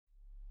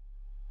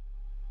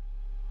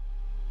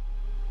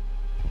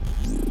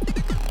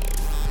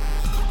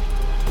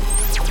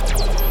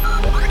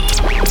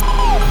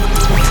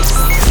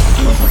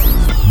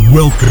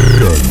Welcome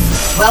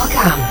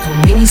to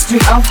Ministry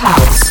of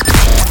House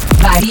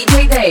by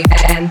DJ Dave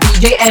and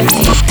DJ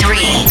MT. 3,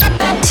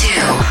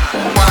 2,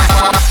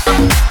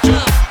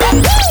 1.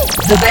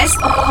 The best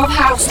of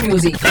house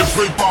music.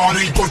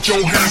 Everybody put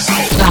your hands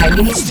up. By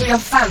Ministry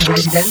of Fun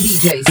resident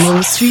DJs.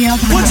 Ministry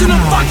of What's in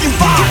the fucking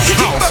house?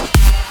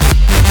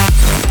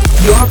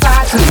 Your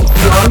party,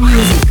 your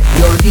music,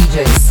 your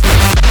DJs.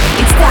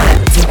 It's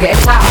time to get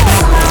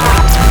house.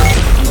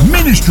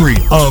 Ministry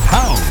of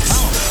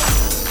House.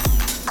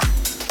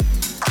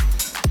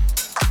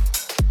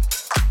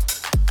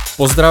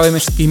 Pozdravujeme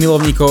všetkých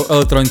milovníkov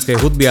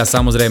elektronickej hudby a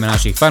samozrejme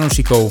našich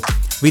fanúšikov.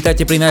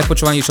 Vítajte pri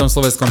najpočúvanejšom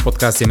slovenskom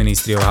podcaste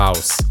Ministry of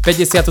House.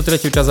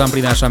 53. čas vám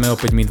prinášame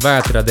opäť my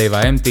dvaja, teda Dave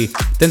a MT,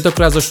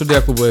 tentokrát zo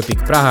štúdia klubu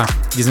Epic Praha,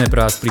 kde sme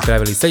pre vás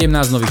pripravili 17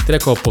 nových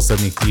trackov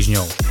posledných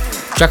týždňov.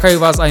 Čakajú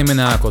vás aj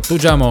mená ako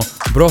Tujamo,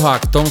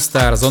 Brohak, Tom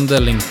Star,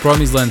 Zonderling,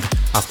 Promised Land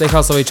a v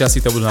techhouseovej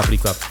časti to budú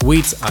napríklad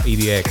Weeds a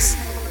EDX.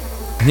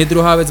 Hneď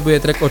druhá vec bude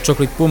track od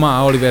Chocolate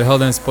Puma a Oliver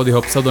Heldens pod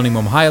jeho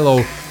pseudonymom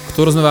High-Low,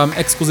 ktorú sme vám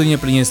exkluzívne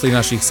priniesli v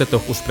našich setoch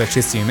už pred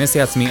 6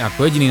 mesiacmi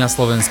ako jediný na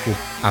Slovensku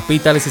a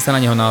pýtali si sa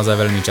na neho naozaj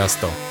veľmi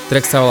často.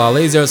 Track sa volá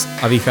Lasers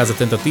a vychádza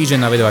tento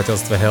týždeň na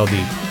vydavateľstve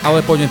Helldeep.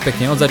 Ale poďme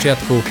pekne od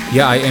začiatku,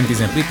 ja aj MT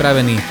sme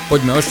pripravení,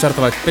 poďme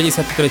odštartovať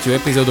 53.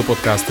 epizódu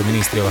podcastu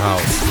Ministry of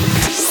House.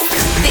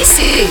 This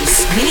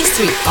is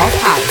Ministry of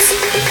House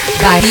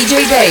by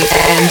DJ Dave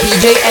and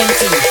DJ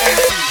MT.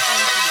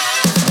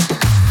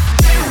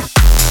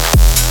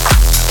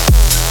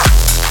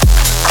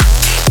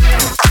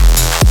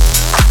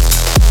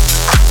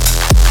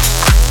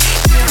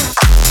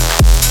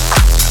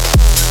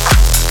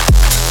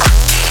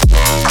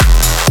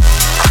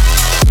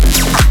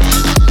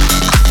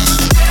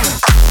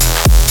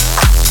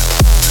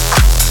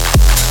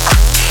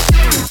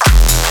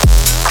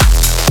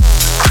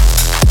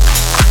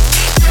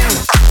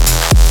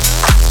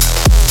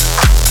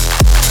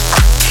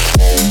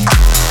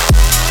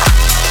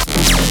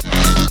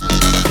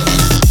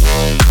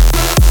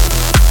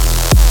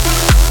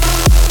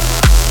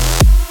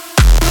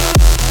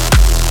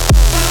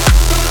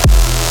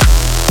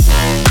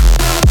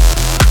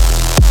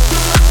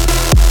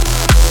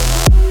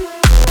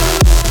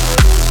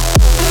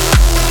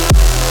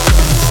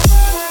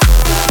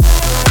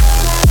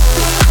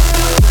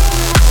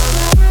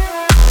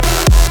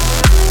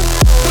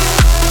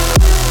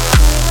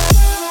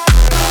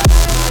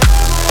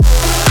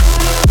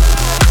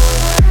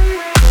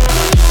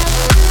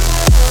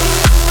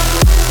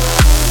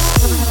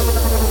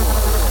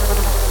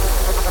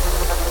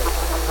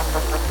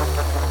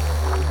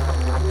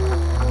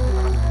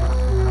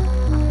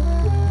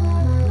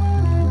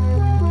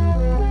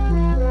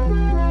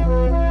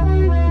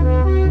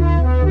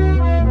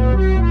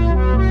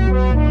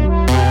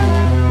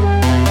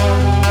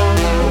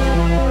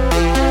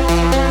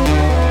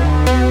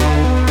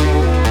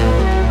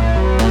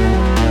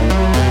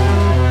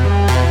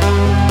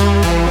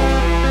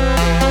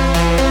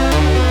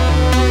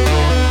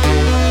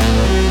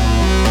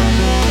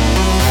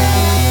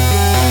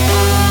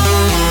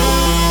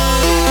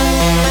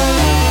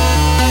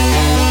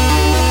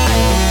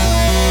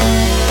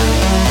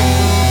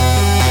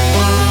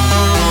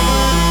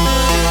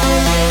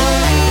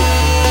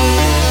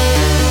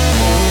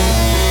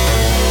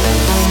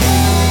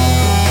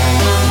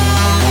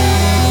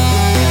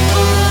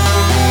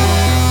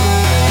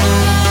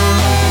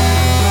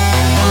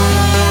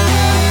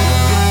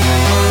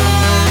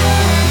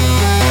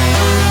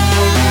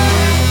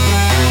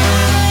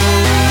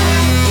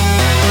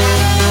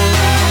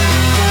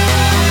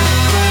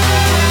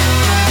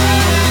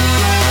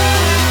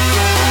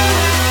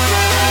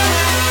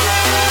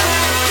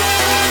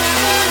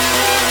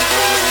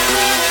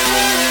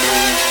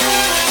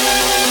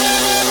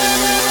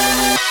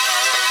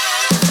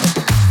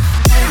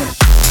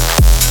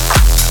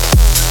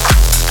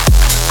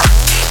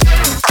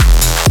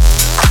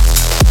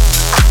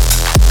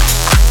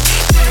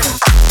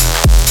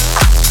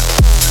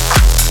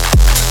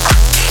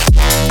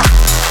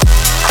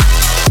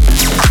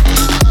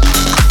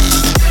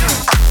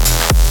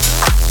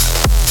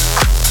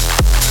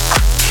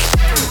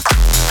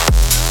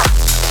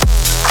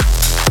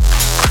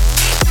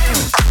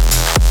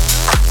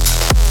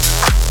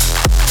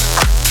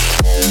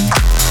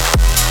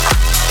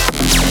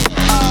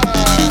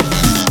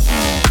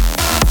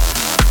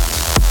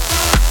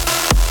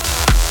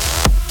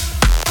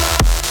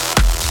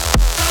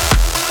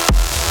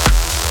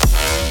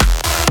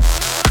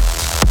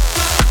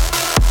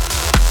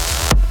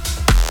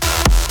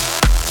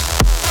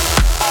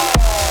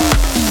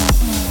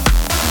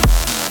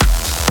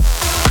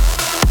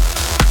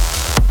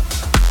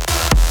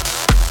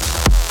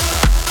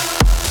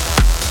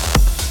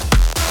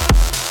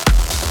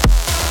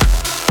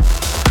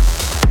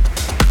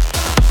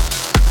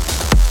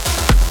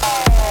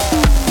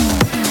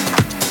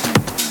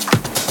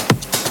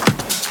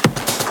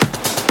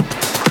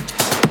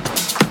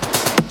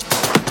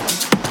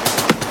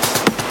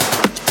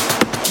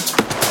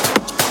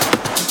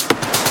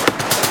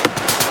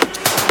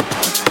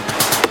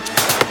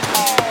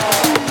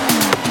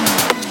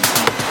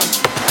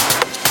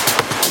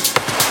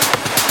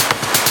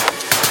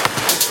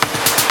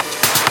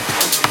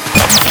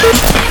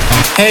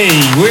 Hey,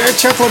 we're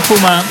Chocolate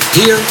Puma.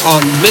 Here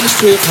on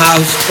Ministry of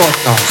House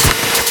podcast.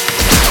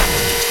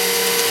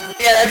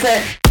 Yeah, that's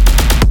it.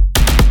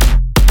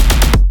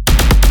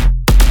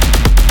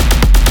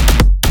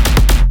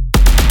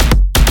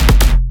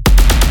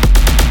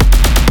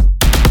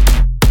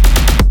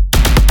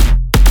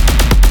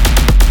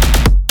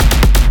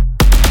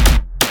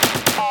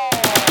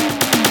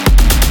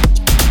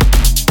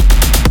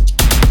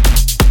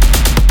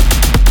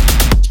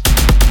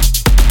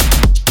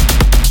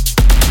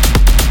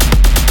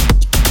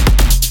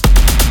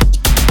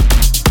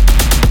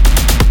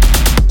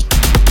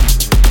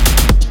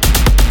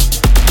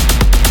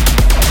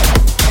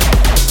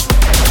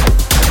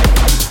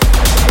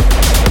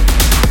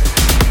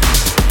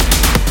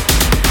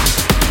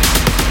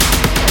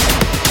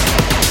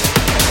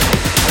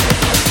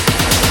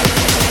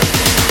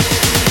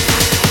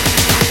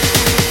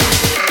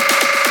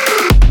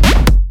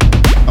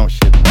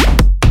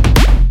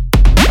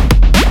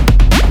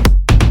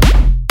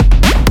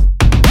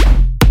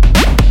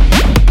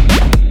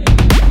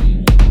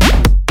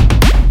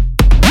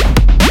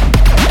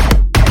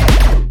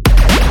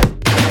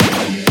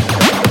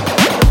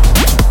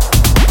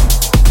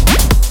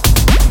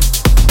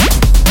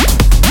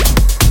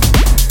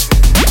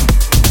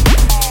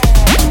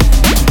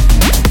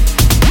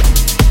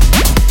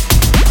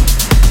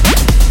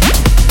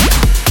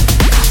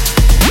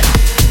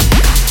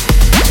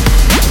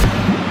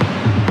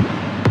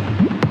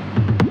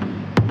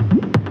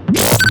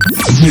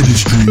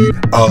 Ministry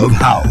of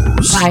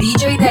House. By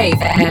DJ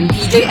Dave and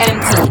DJ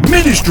MT.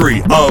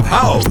 Ministry of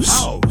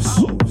House.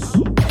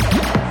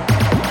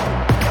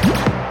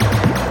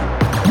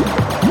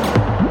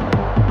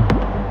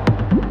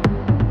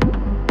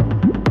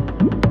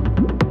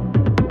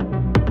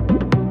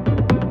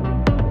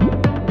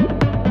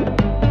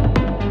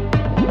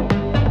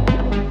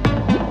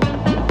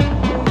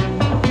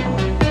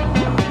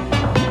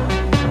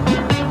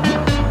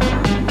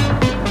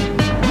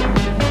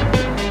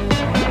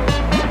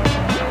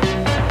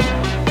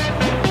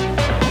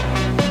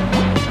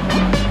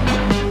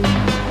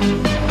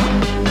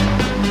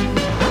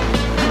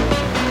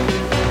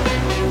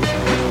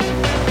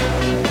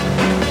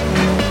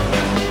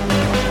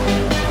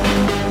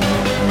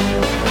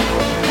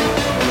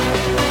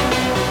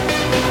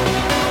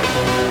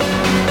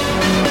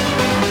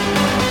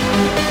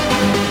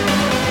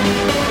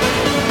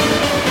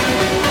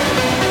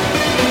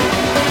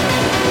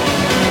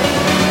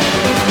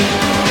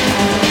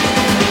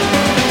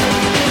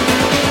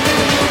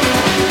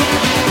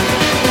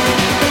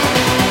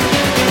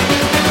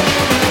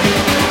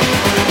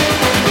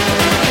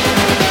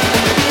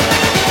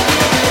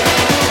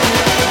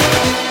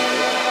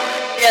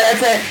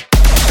 That's it.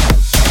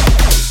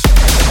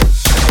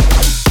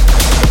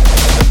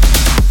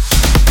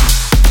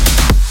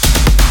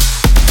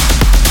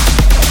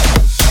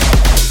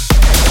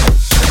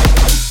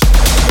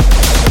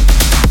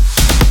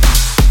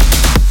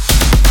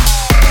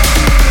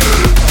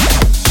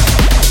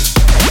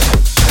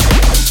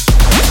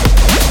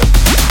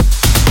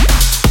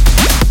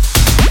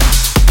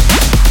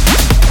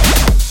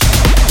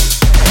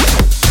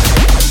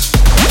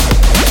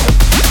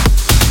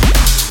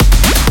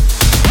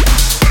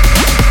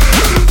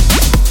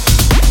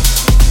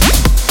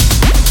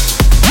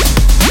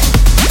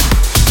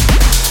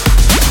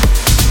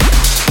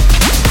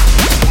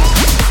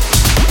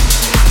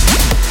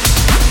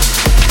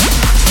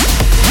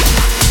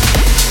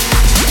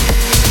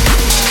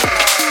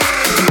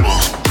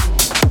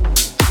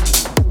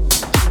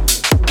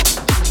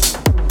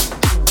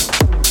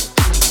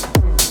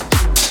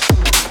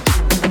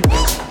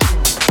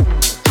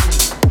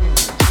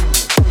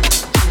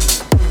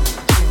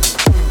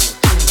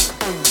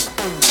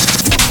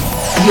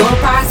 Your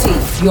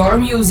party, your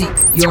music,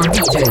 your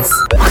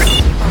DJs.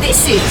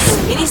 This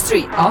is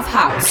Ministry of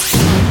House.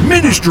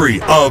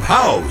 Ministry of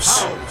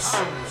House.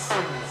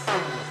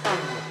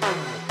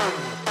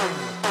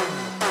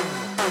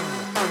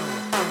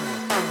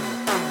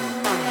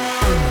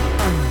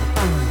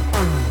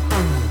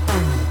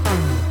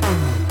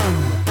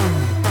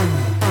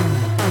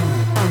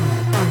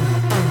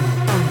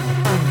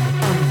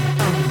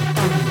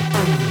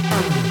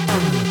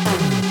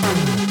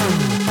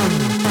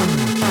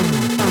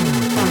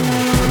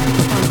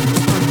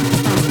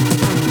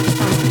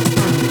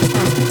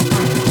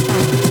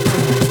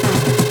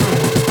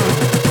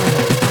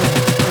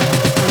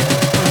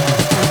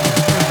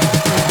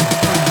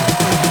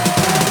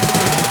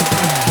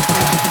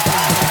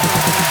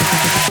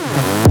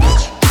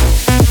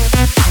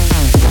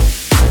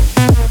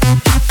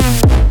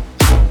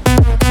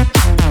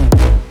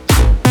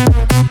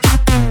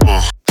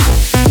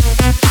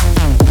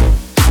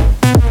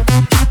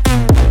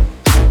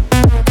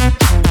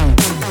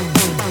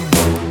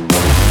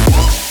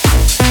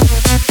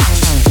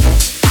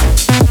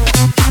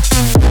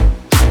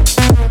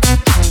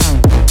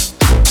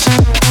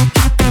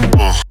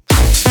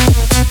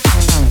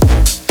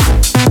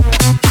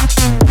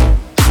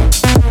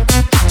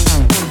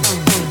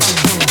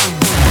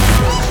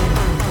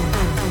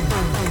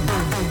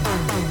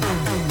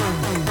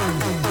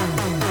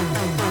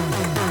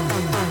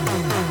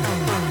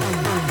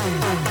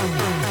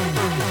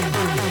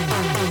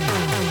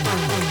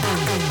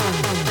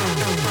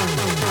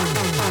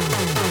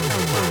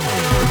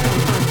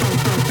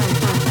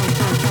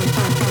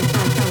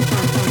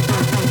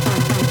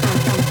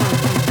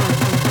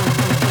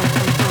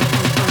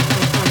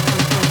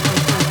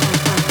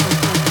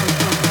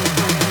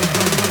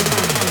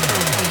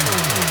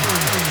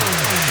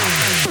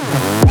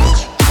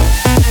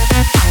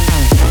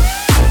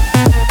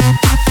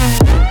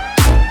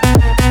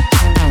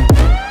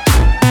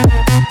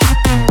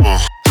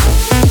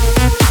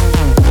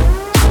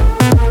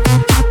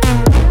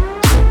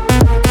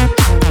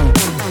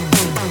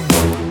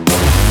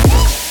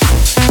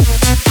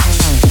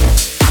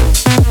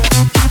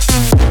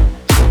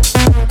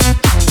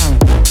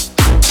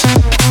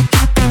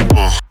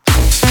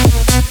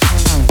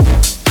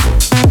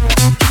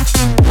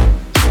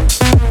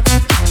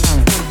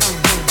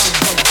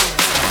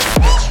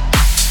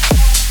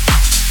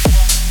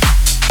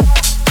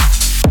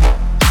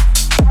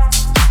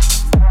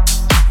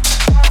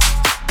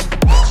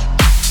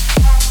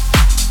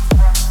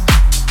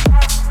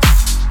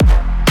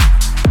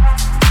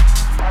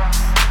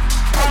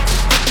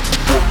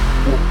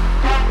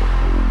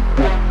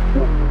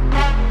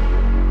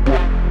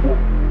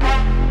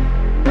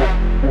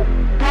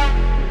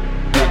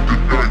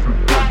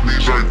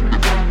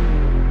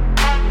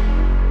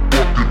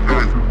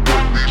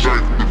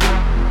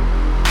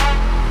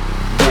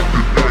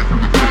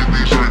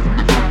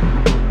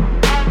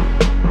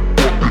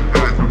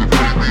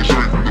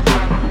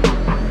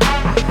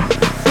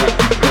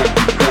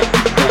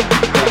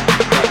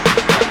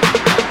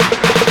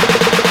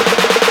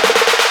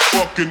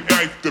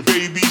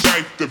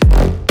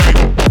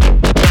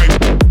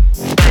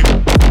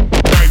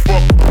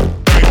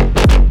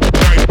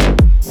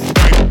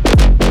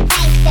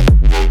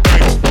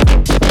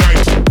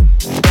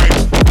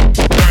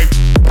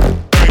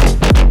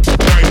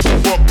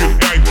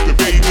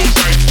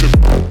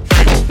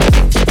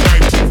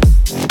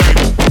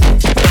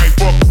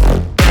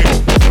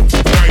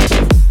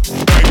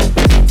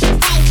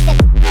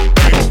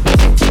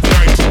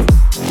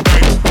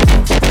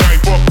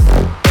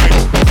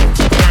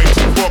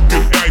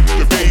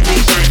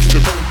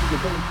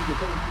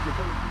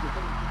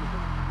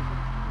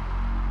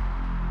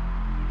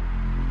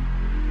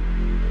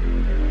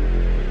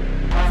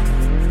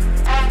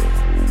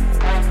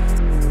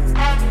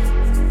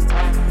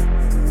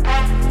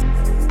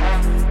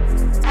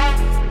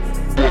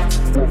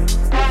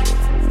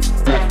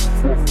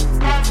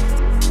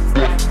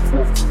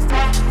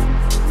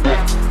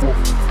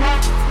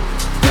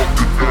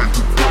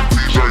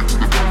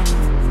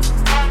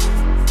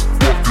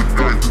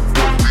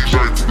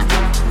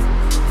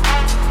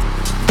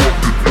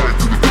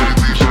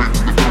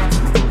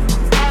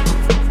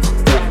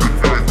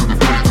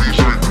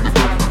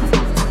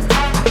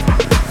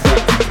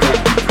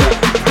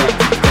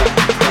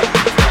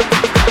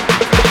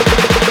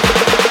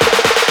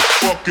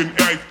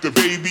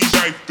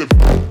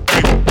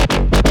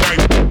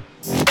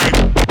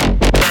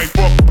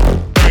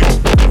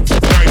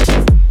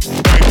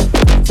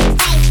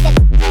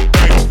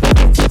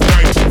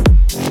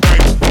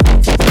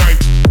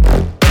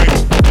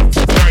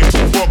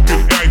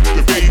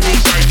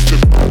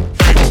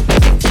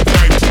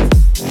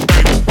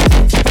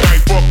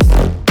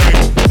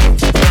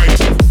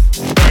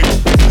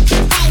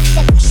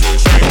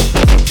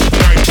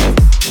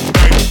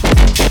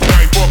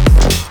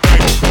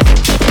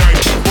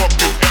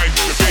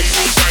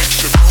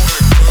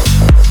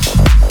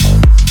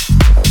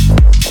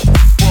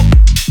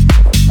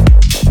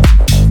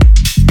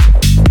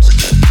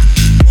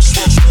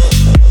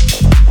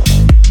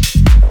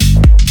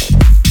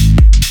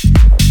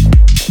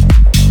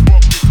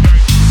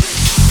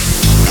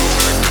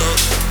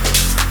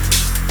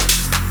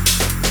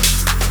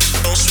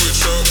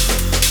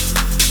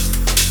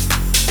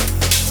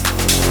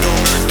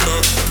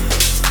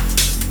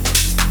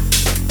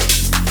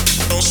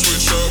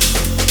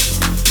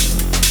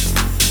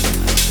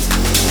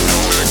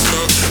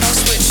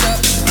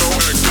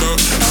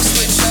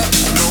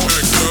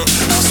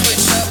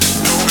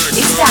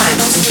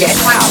 get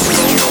house.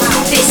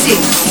 This is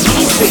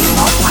Ministry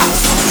of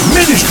House.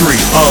 Ministry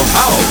of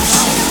House.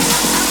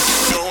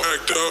 Don't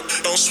act up,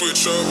 don't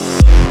switch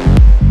up.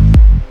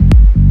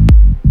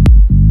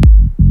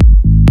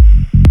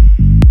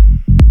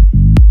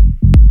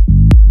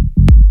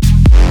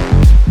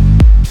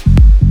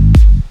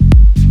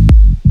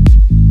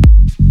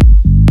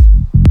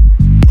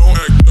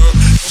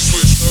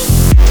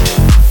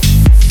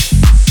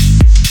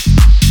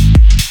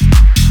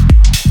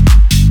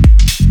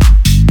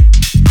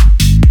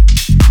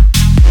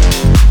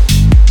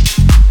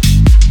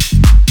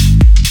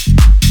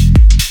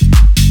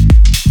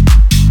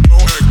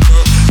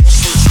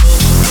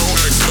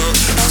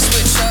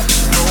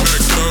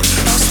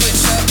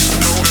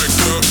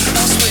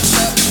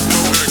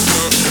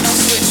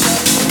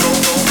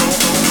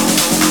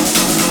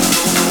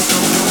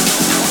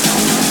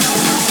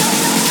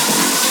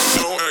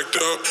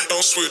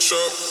 Don't switch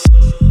up.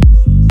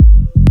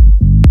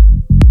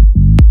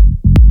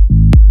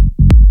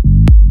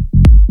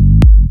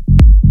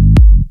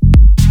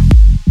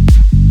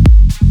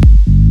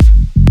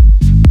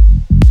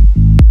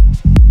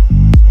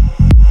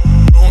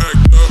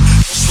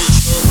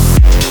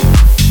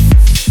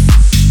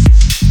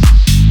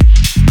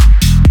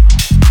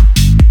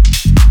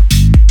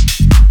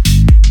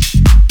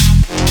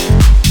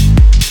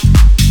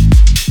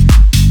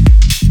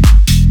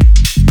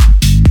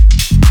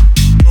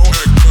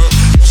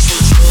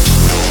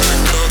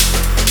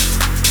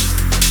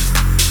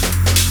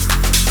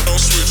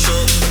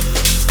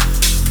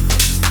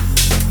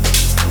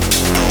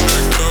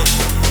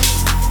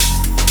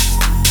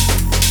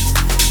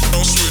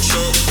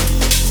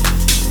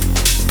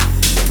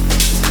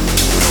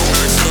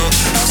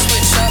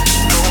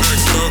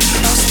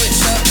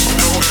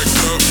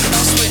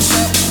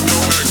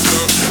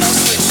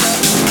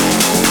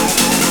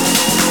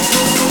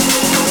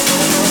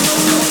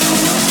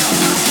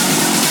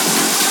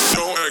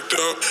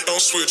 Don't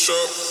switch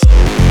up.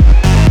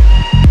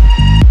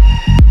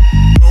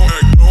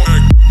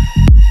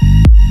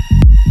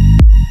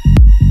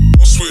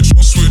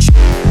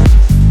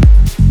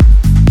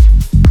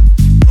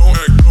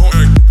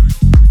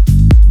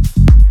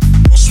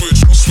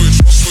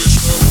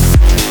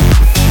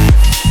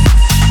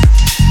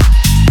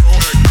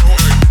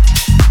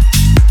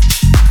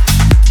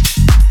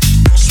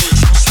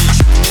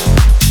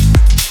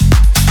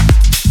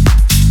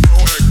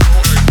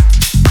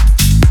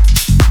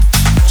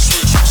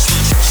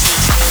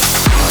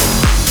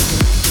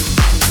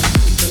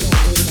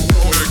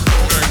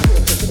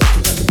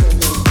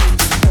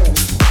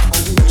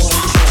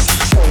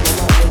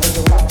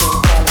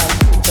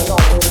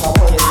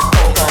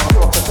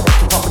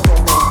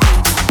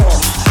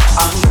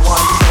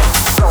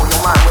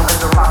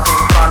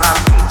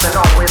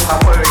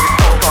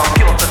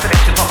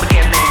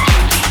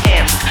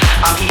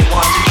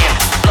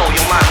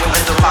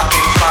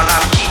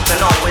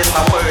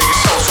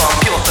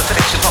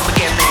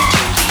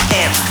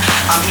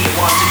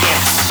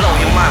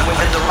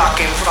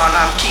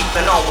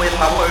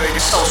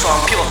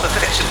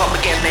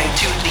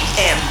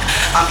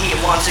 I'm here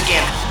once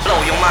again.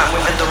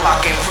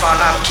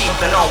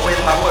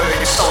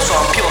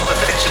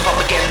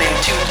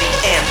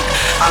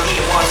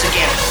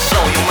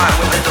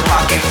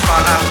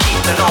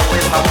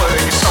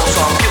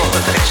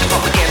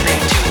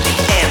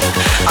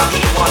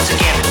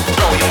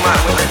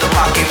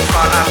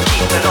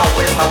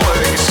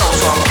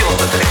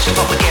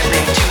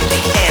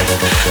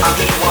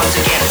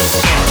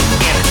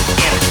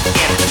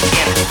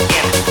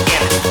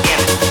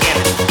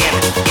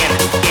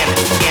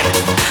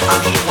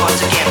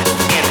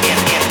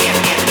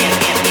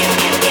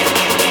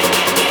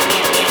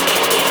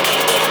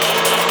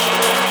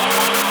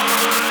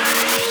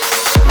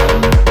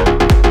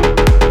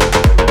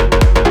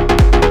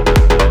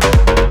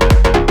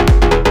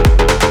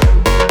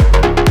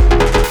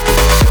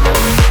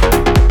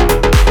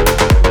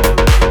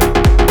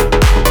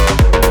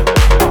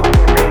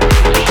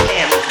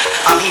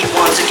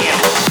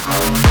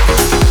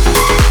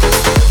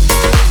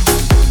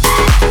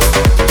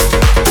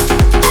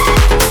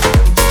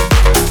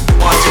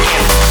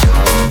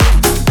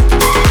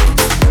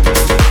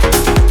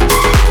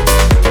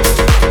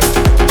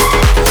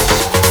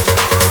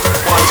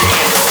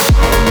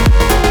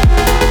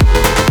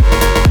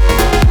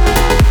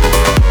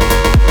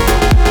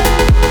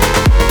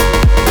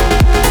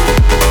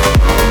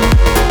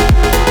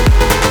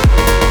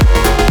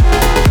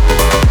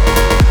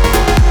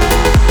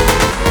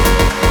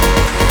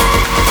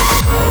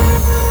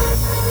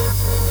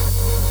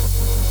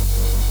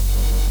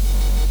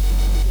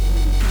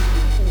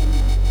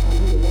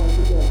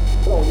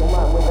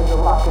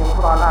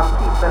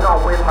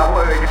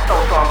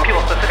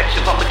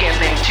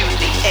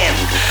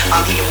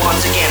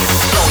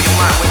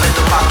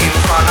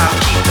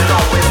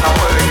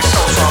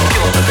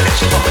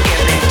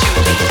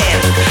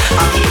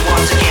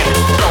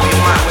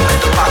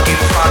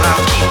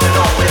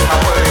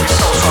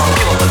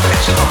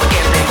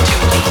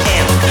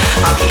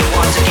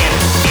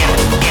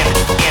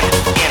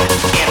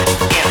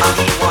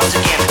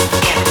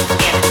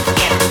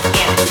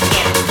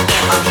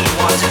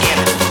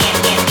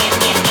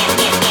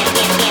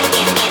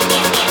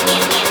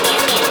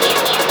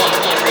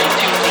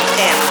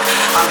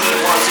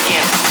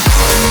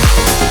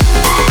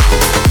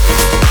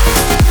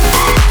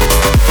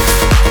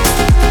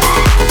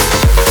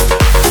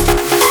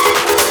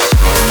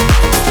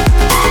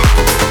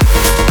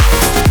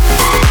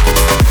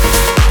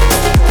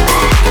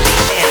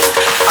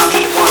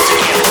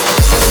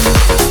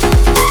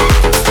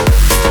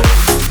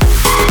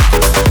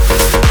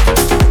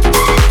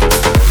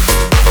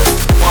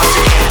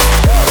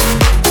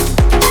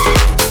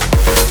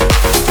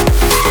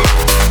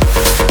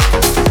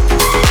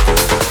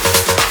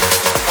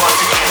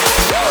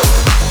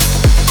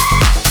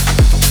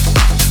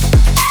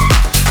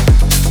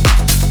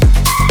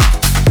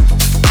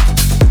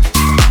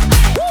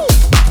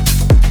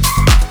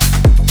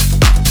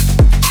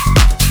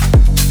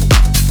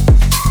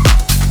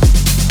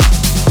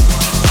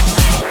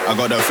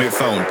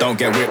 Don't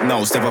get whipped,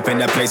 no. Step up in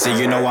that place and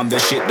you know I'm the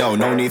shit though.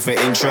 No need for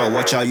intro,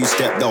 watch how you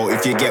step though.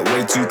 If you get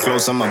way too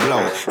close, I'ma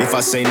blow. If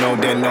I say no,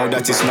 then no,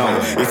 that is no.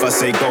 If I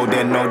say go,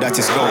 then no, that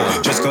is go.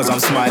 Just cause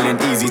I'm smiling,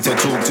 easy to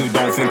talk to.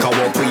 Don't think I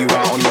won't put you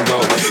out on the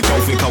road.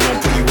 Don't think I won't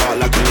put you out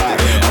like a light.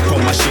 Up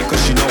on my shit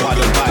cause you know how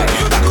to buy.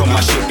 Back on my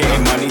shit,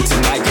 getting money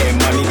tonight. Getting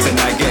money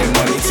tonight, getting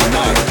money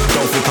tonight.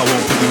 Don't think I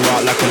won't put you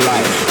out like a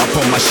light. Up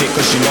on my shit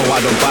cause you know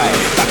how to buy.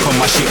 Back on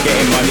my shit,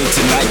 getting money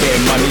tonight.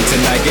 Getting money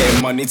tonight, getting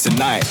money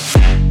tonight.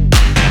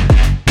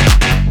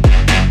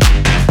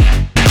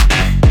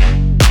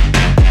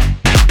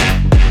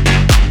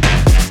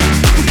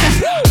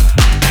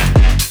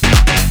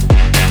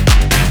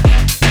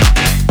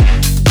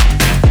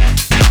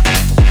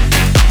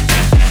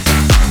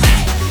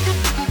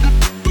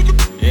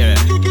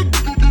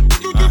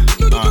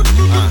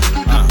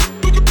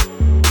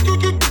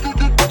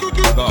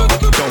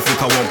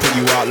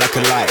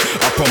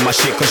 My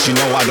shit cause you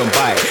know I don't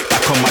buy it.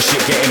 Back on my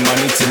shit, getting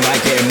money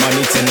tonight, getting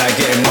money tonight,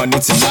 getting money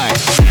tonight.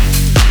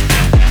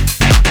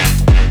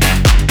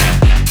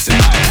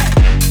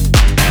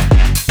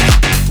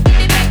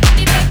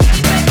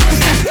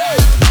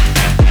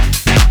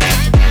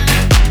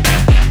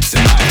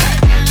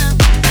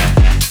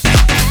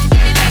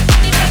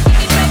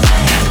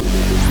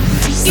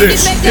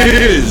 This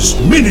is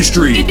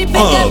Ministry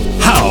of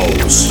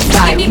House.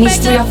 By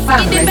Ministry of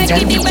Fun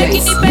Resident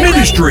DJs.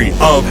 Ministry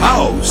of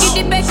House.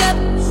 Get it back up.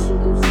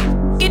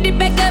 Get it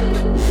back up.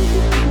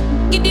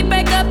 Get it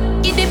back up.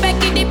 Get it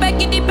back, get it back,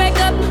 get it back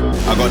up.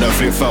 I got a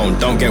flip phone,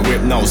 don't get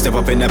whipped, no. Step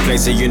up in that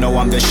place and you know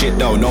I'm the shit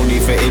though. No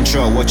need for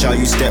intro, watch how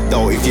you step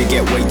though. If you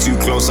get way too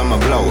close, I'ma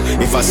blow.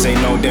 If I say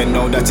no, then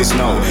no, that is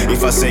no.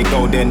 If I say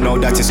go, then no,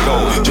 that is go.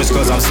 Just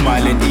cause I'm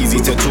smiling, easy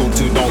to talk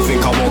to. Don't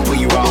think I won't put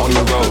you out on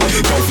the road.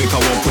 Don't think I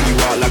won't put you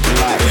out like a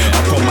light.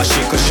 Up on my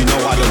shit cause you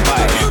know I don't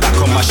buy. Back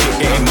on my shit,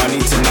 getting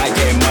money tonight.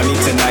 Getting money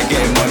tonight,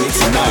 getting money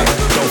tonight.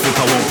 Don't think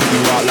I won't put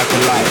you out like a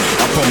light.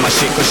 Up on my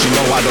shit cause you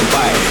know I don't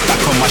buy.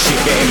 Back on my shit,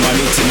 getting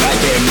money tonight.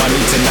 Getting money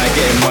tonight,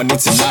 getting money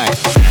tonight.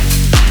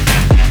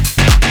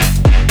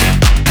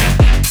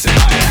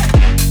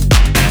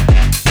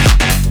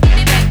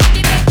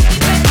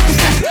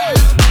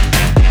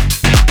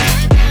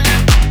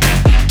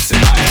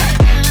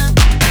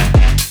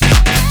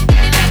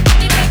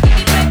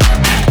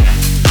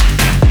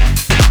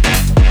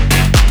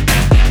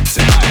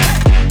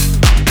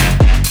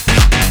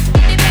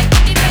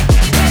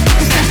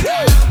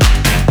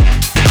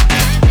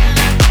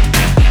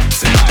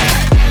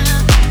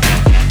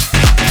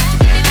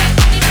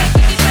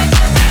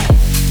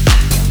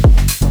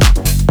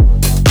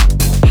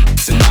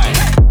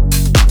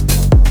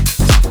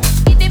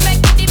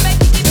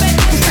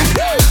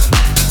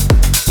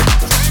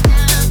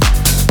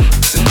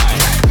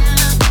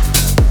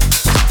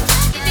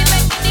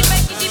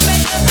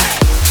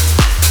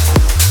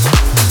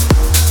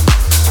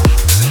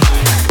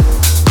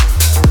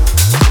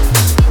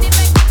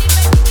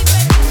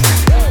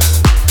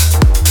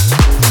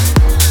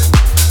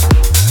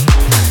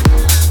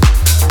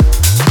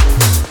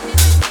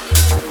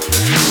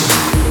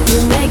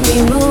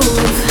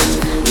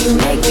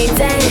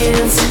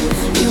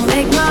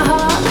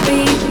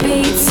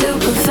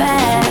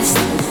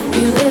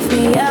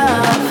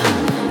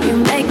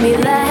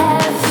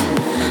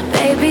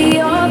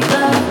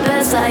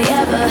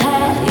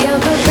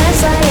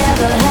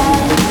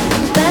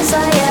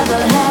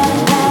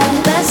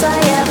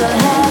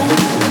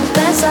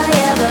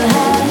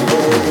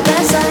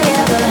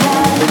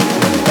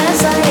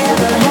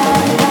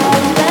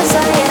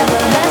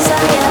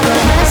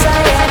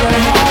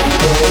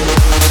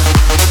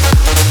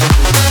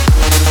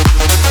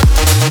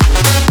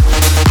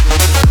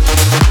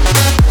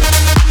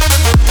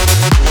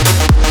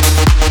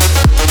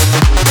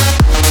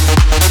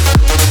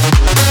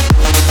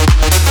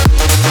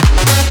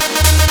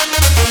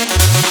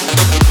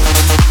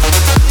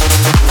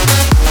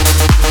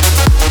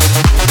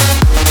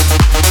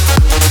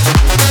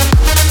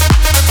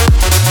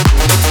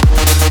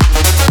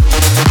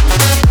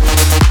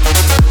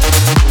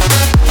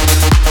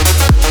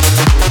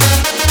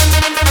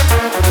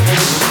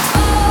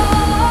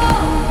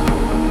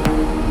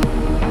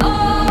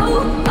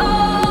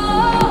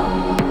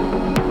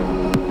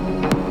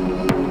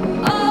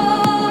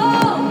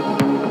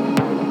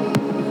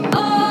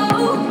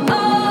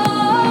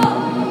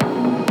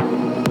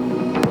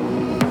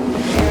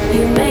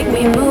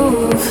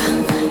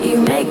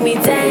 me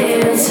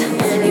dance.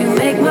 You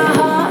make my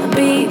heart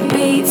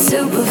beat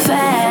super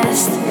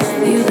fast.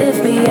 You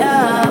lift me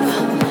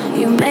up,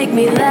 you make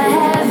me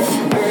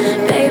laugh.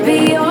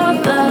 Baby, you're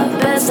the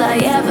best I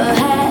ever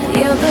had.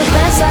 You're the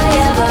best I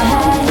ever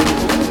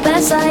had.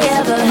 Best I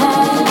ever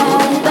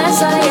had.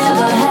 Best I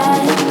ever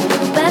had.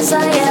 Best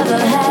I ever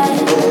had.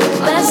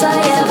 Best I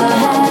ever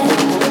had.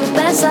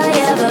 Best I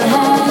ever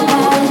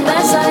had.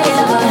 Best I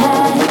ever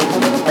had.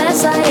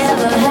 Best I ever had. Best I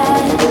ever had.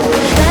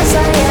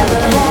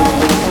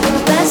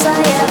 Best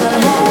I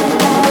ever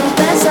had.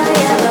 Best I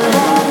ever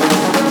had.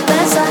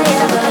 Best I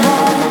ever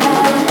had.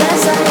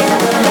 Best I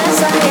ever. Best I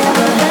ever.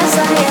 Best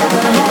I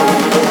ever had.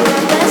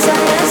 Best I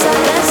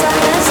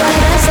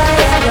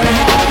ever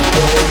had.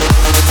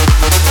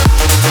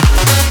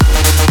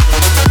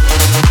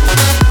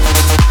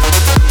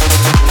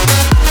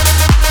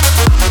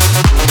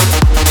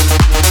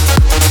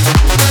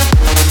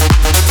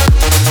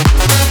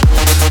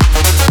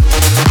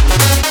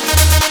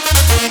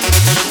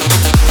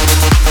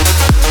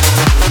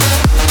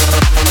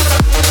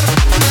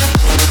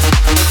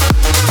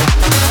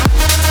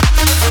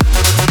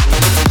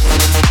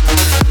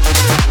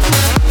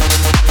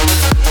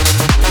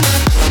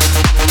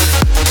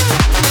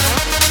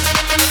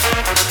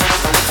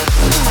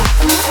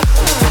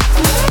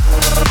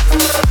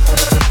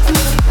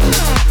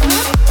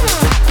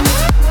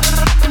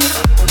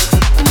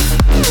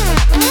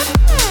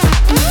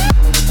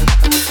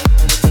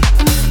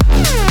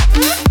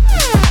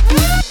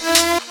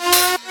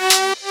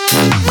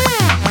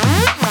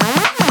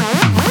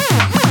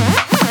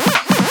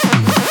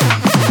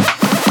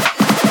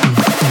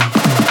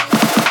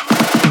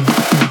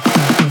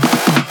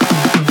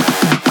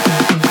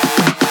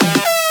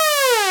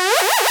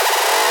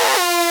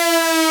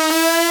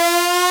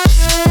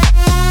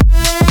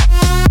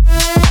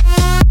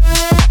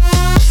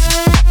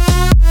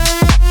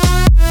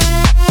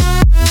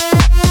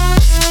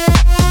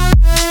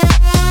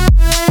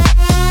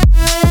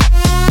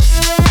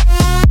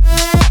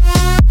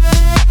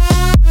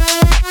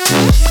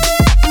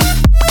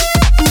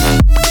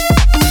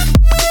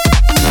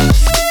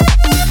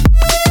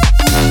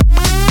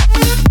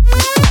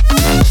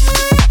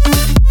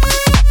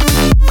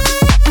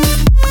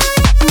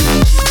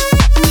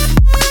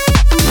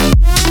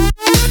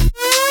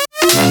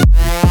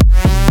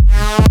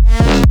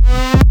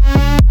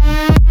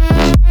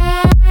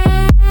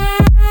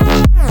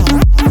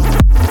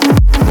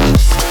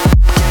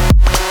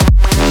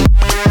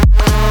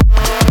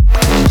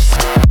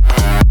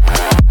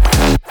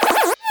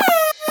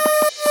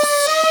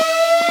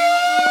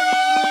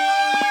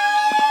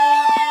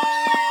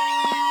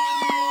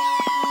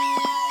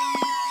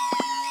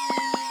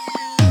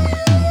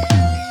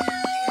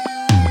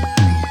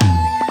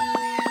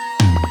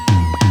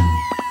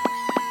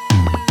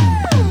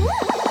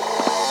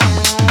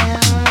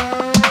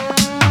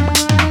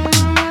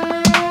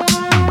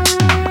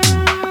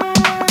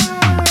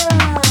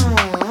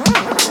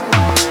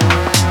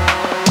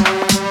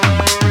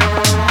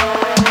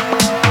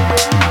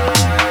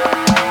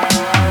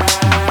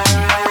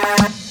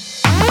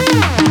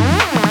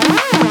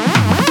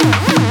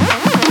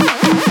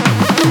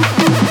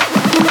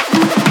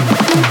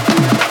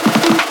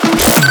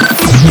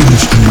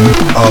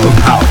 of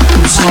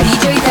House. By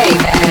DJ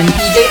Dave and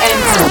DJ M.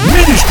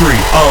 Ministry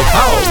of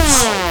House.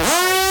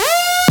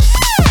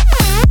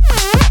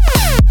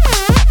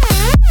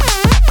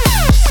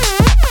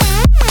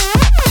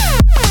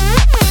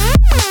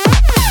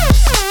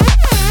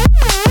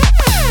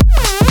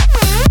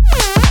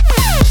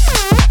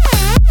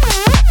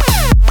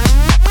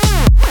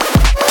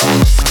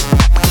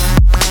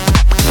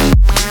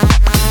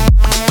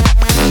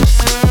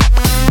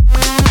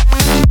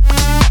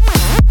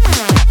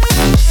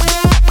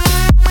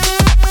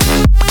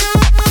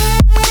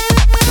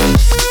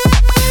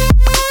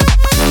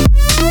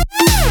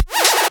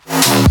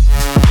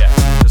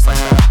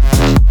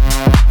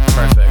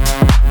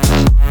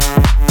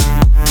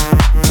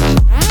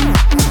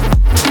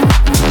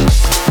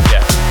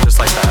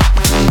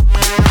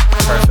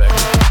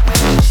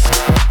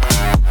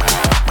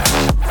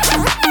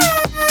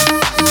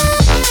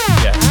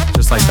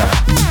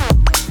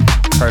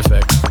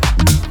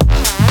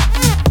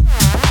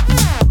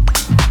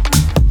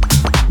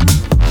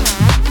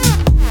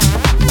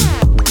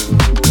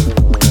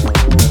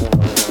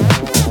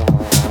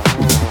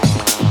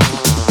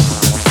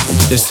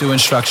 There's 2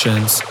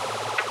 instructions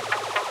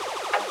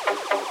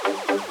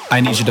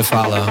I need you to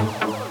follow.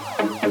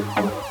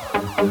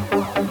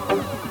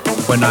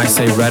 When I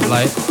say red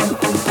light,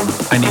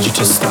 I need you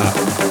to stop.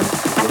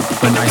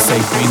 When I say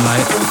green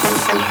light,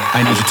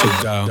 I need you to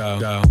go.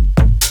 Now.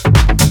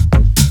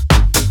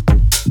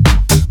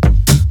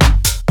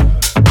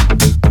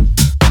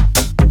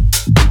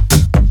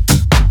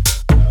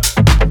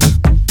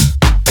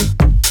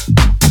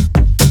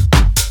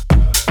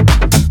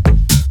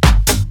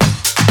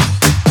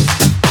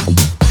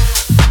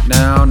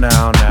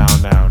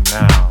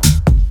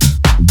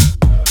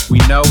 We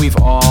know we've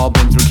all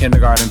been through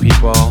kindergarten,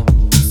 people,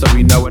 so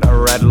we know what a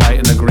red light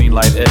and a green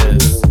light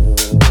is.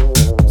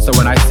 So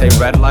when I say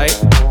red light,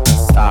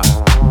 stop.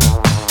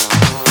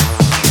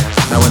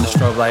 Now when the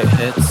strobe light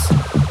hits,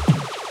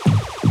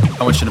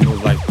 I want you to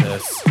move like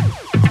this.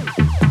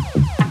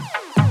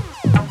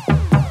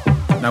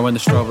 Now when the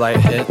strobe light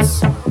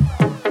hits,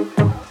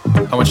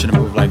 I want you to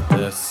move like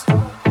this.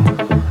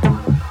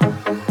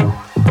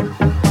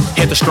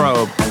 Hit the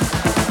strobe.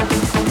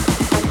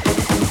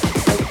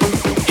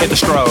 Hit the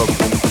strobe.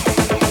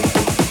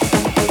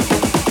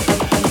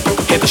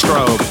 Hit the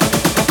strobe.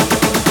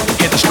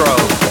 Hit the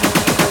strobe.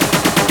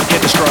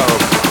 Hit the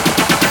strobe.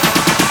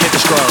 Hit the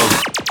strobe.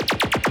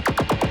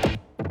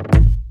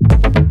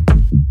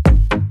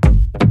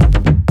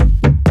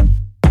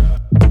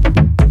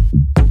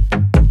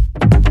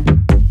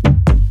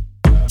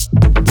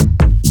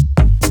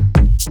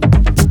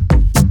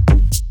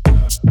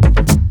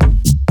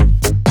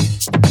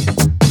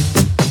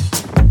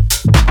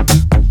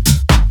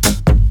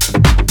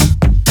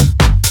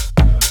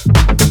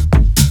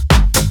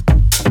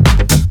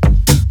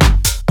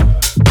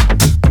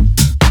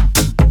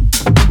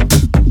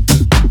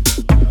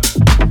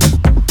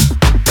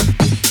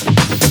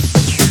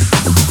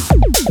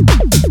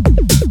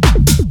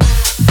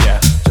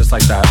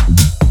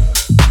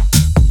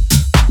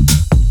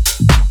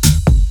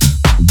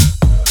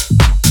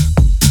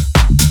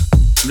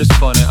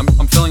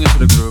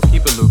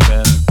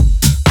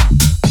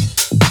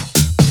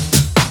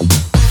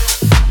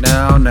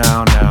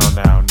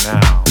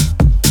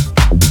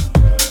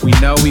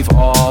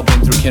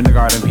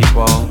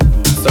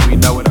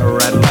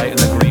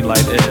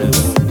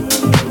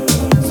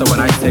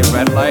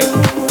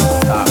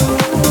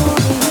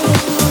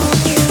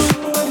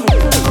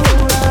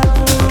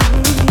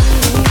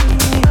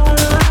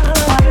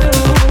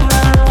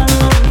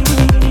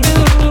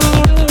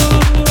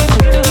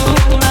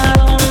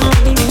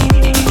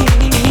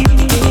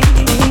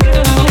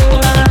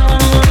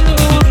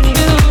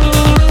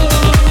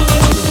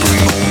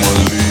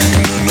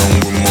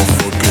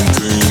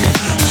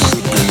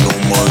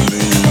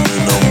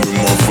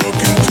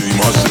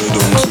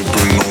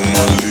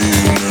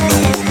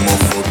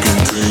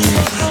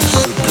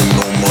 Sipping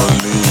on my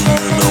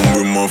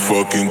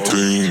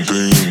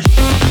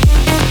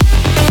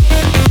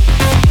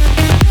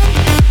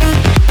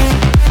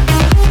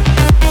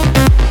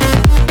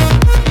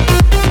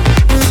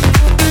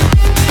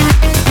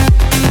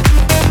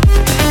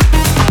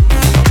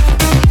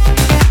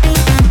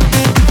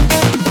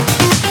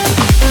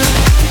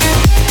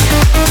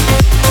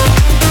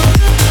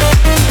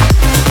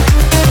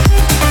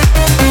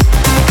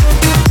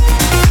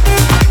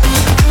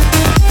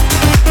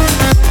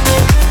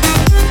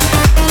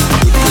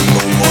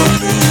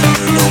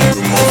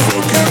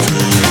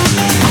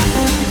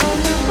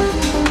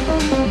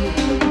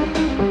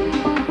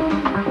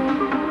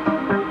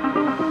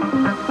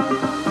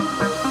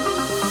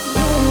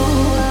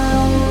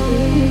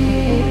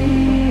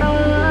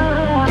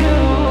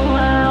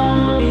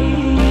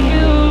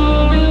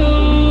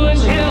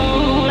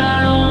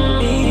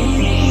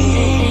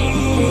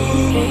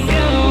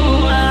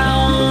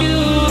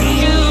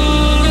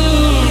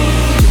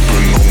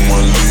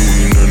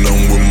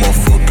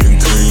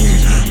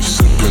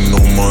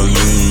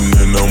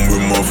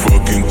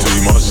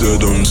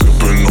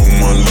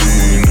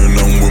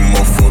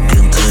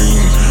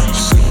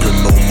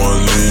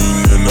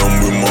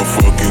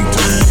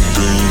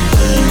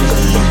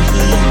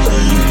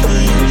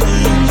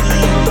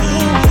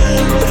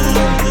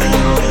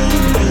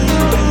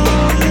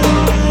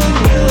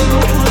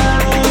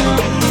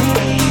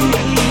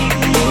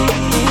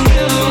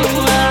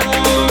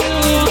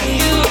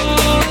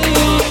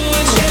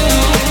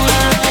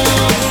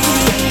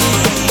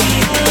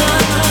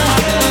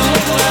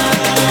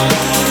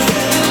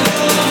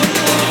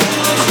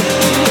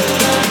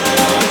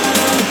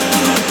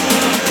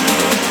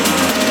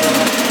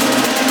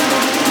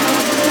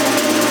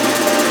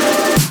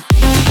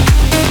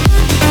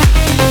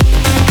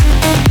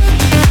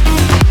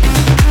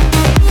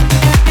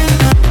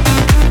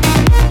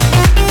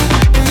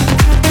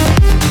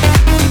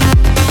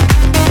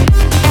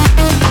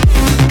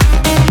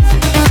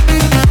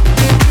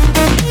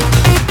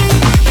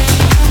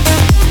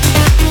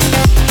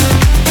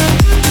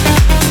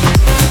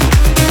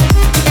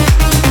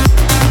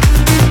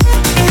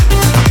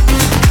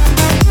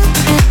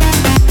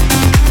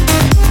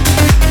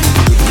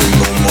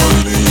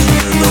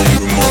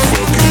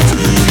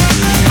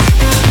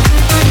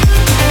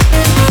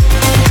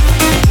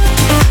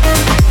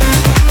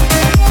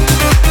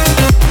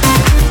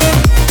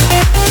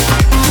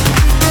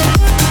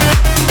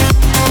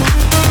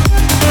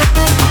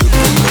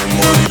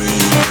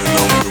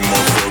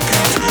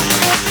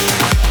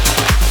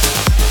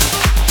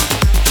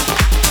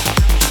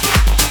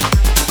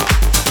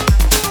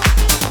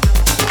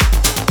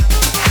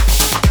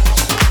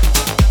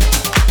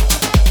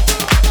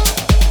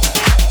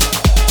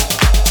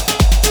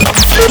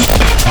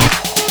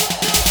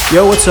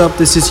Yo, what's up?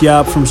 This is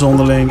Jaap from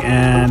Zonderling,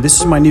 and this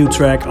is my new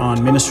track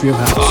on Ministry of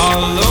House.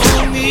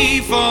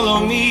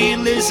 Follow me,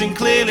 listen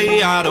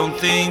clearly. I don't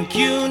think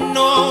you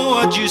know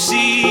what you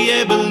see.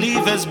 Yeah,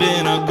 belief has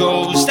been a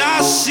ghost.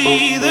 I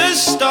see the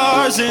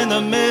stars in the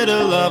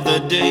middle of the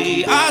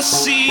day. I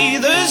see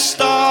the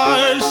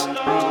stars.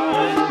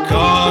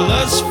 Call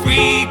us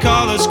free,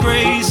 call us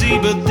crazy,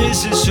 but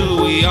this is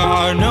who we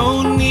are.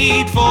 No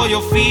need for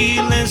your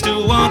feelings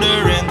to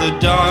wander in the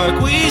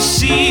dark. We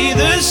see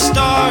the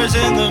stars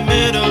in the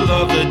middle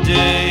of the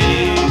day.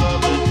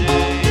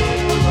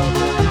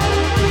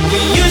 We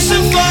used to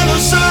follow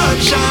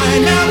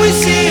sunshine, now we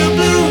see a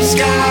blue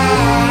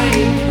sky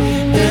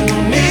in the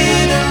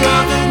middle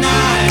of the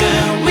night,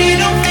 and we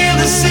don't feel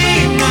the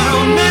same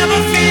now, never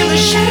feel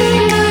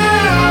ashamed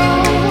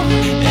now.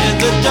 In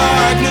the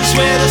darkness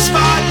where the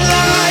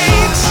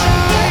spotlights.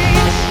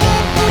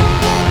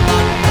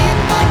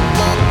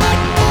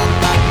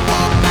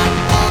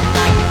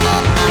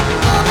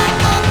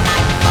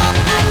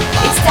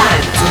 It's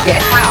time to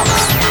get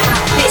house.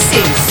 This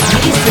is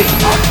Ministry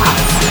of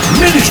House.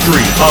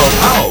 Ministry of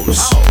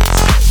House.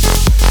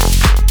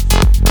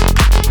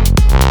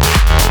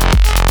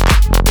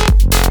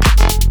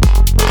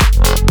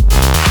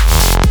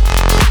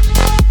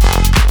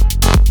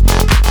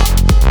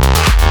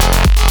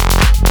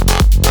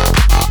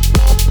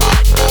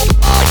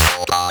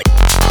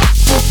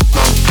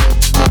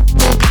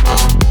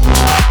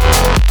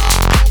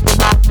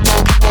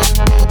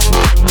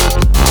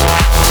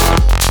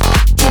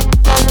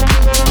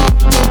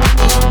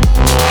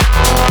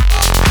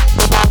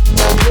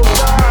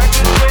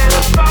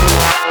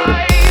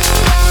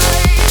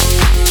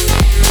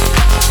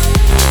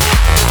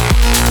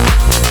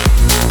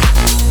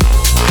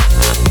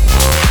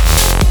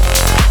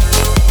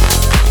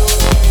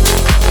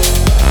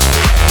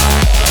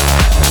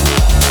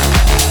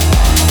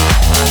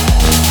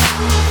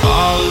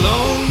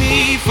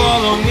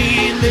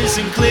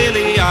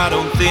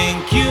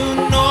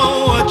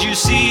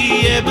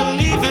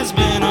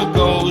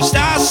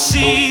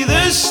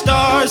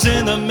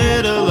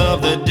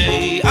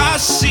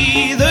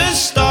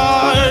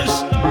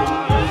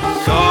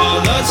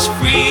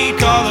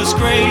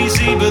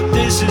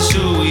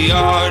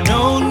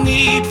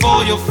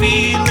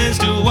 Feelings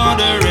to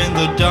wander in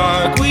the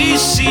dark. We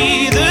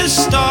see the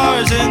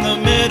stars in the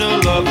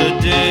middle of the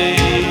day.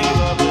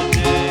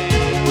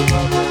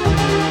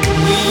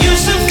 We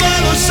used to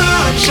follow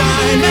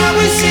sunshine, now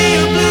we see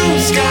a blue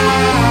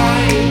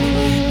sky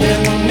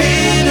in the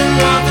middle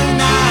of the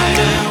night,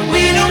 and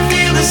we don't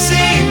feel the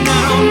same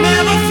now,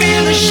 never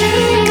feel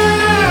ashamed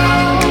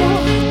now.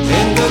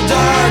 In the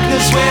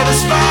darkness where the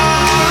spotlights.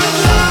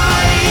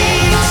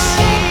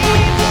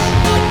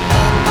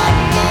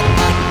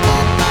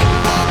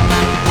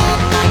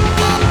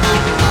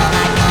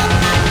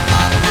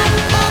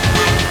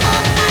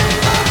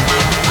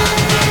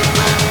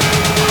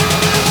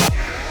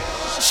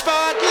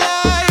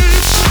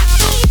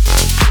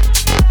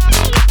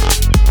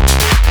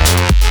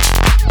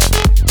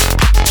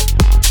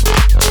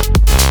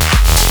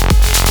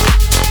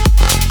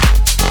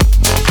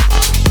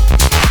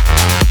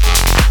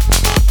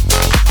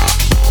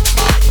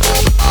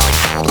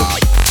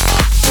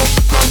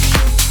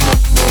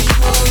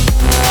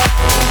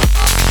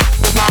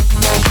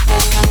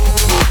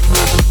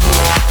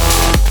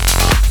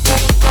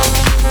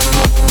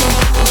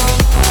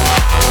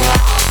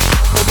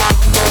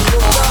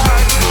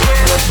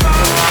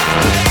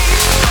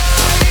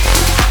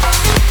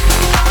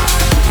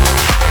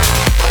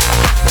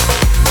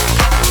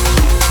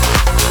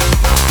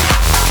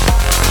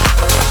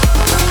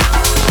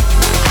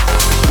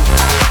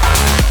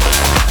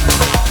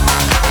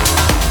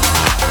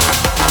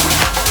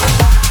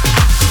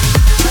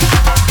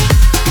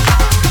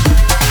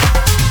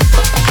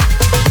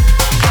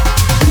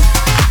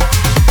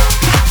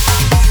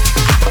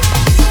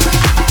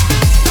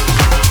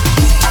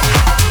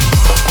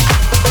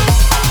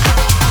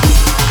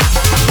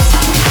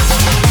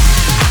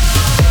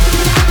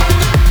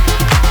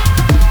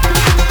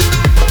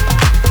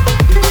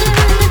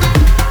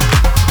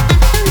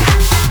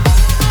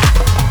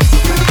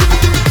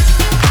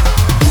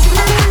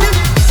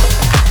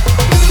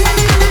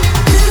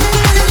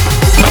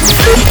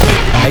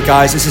 Hey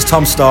guys, this is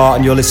Tom Starr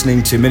and you're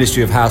listening to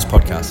Ministry of House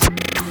podcast.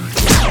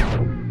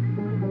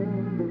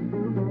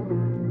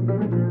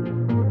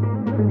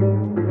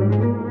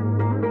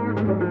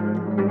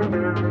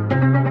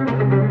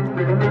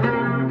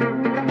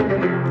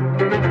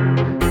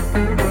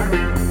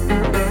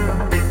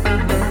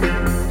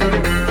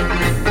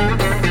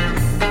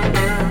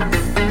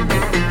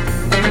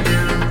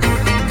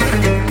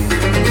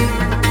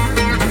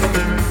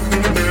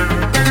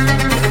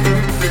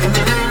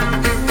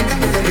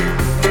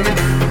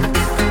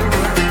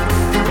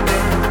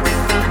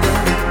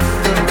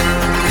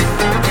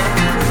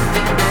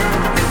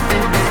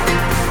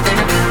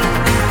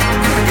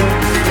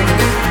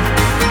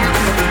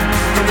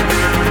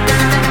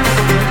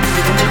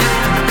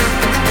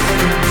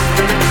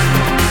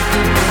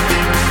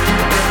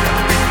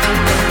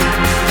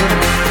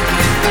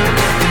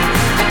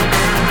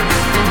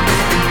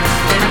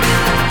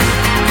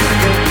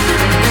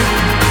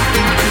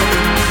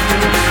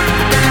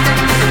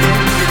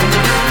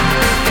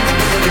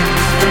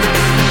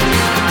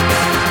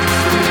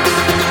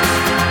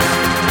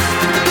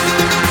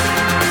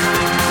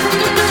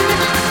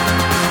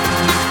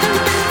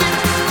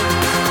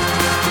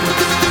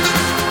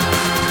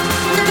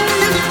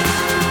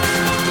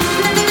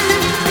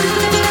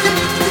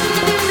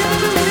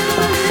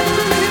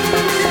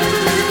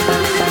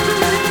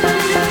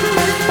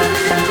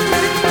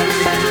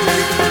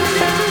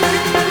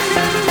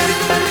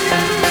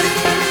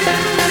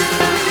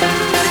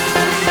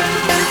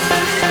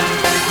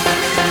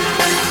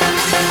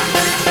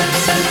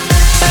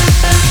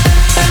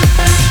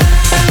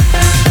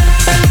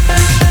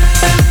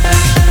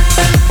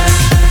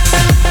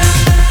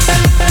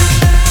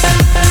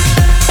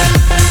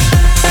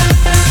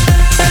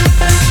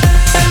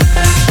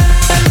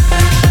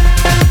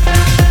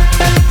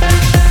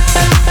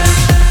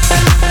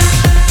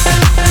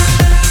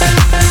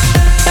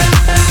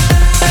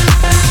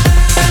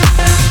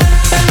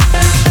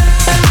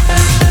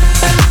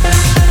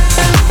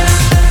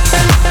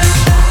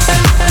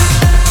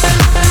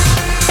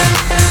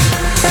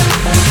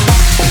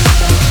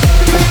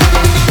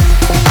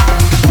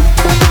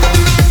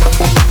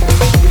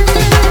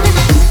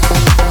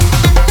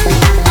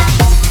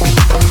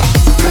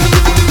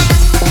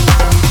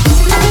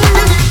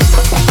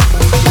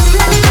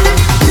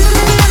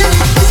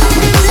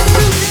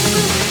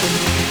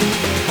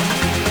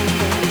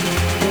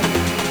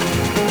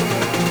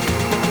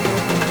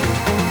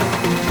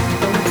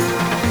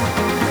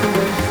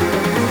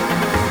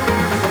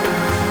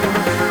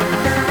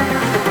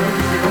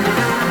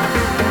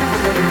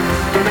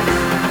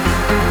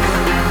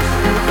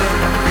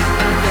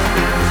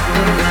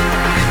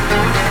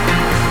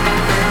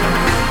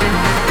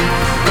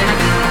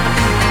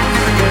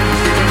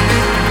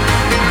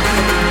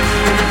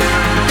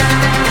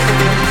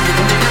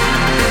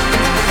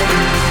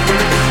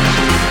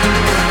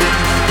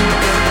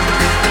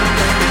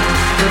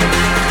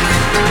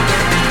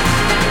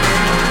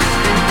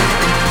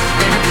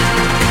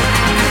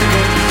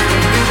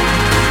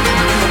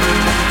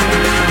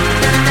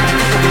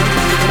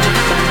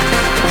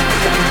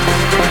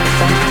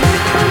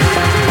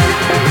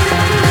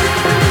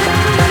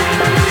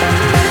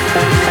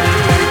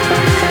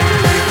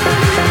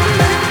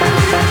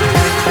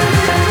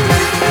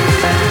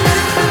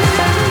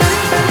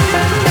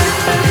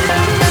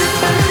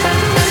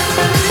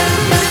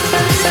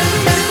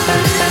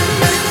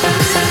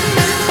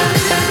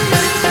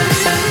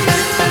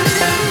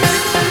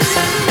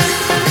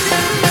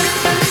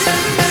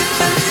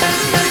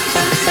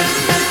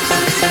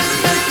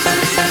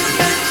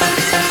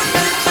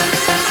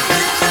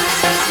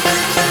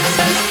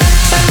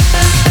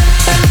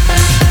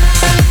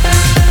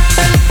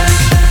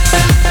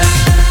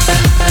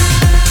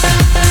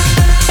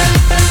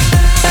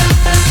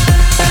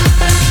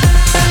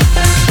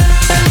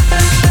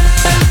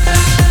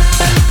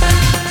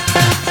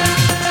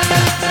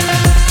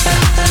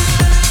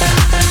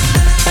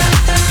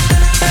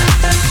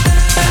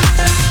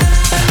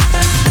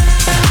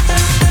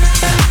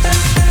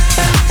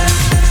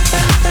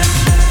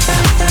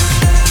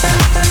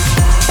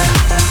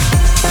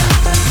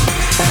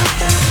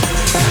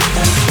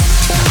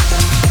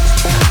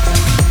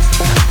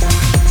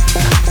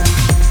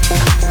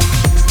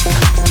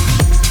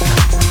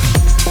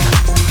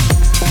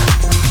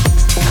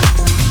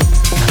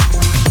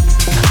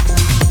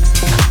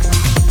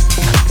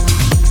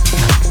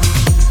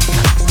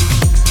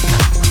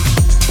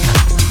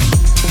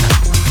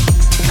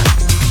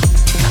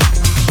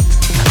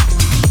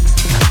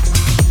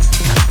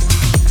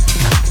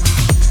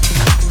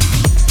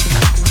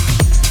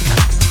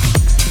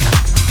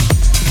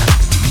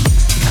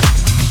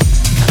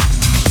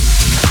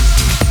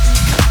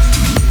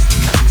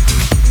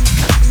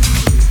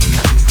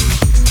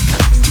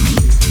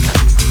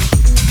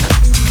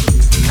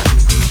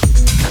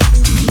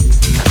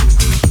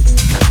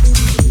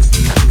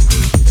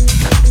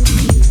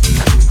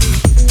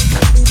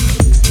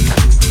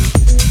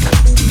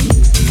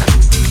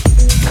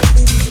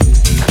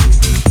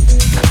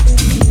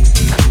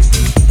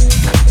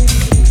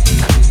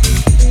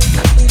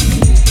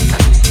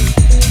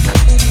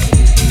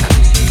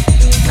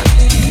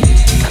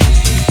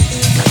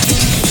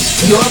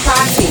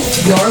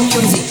 your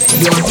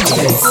music, your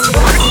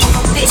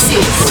DJs. This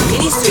is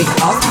Ministry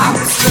of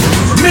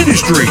House.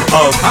 Ministry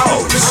of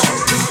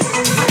House.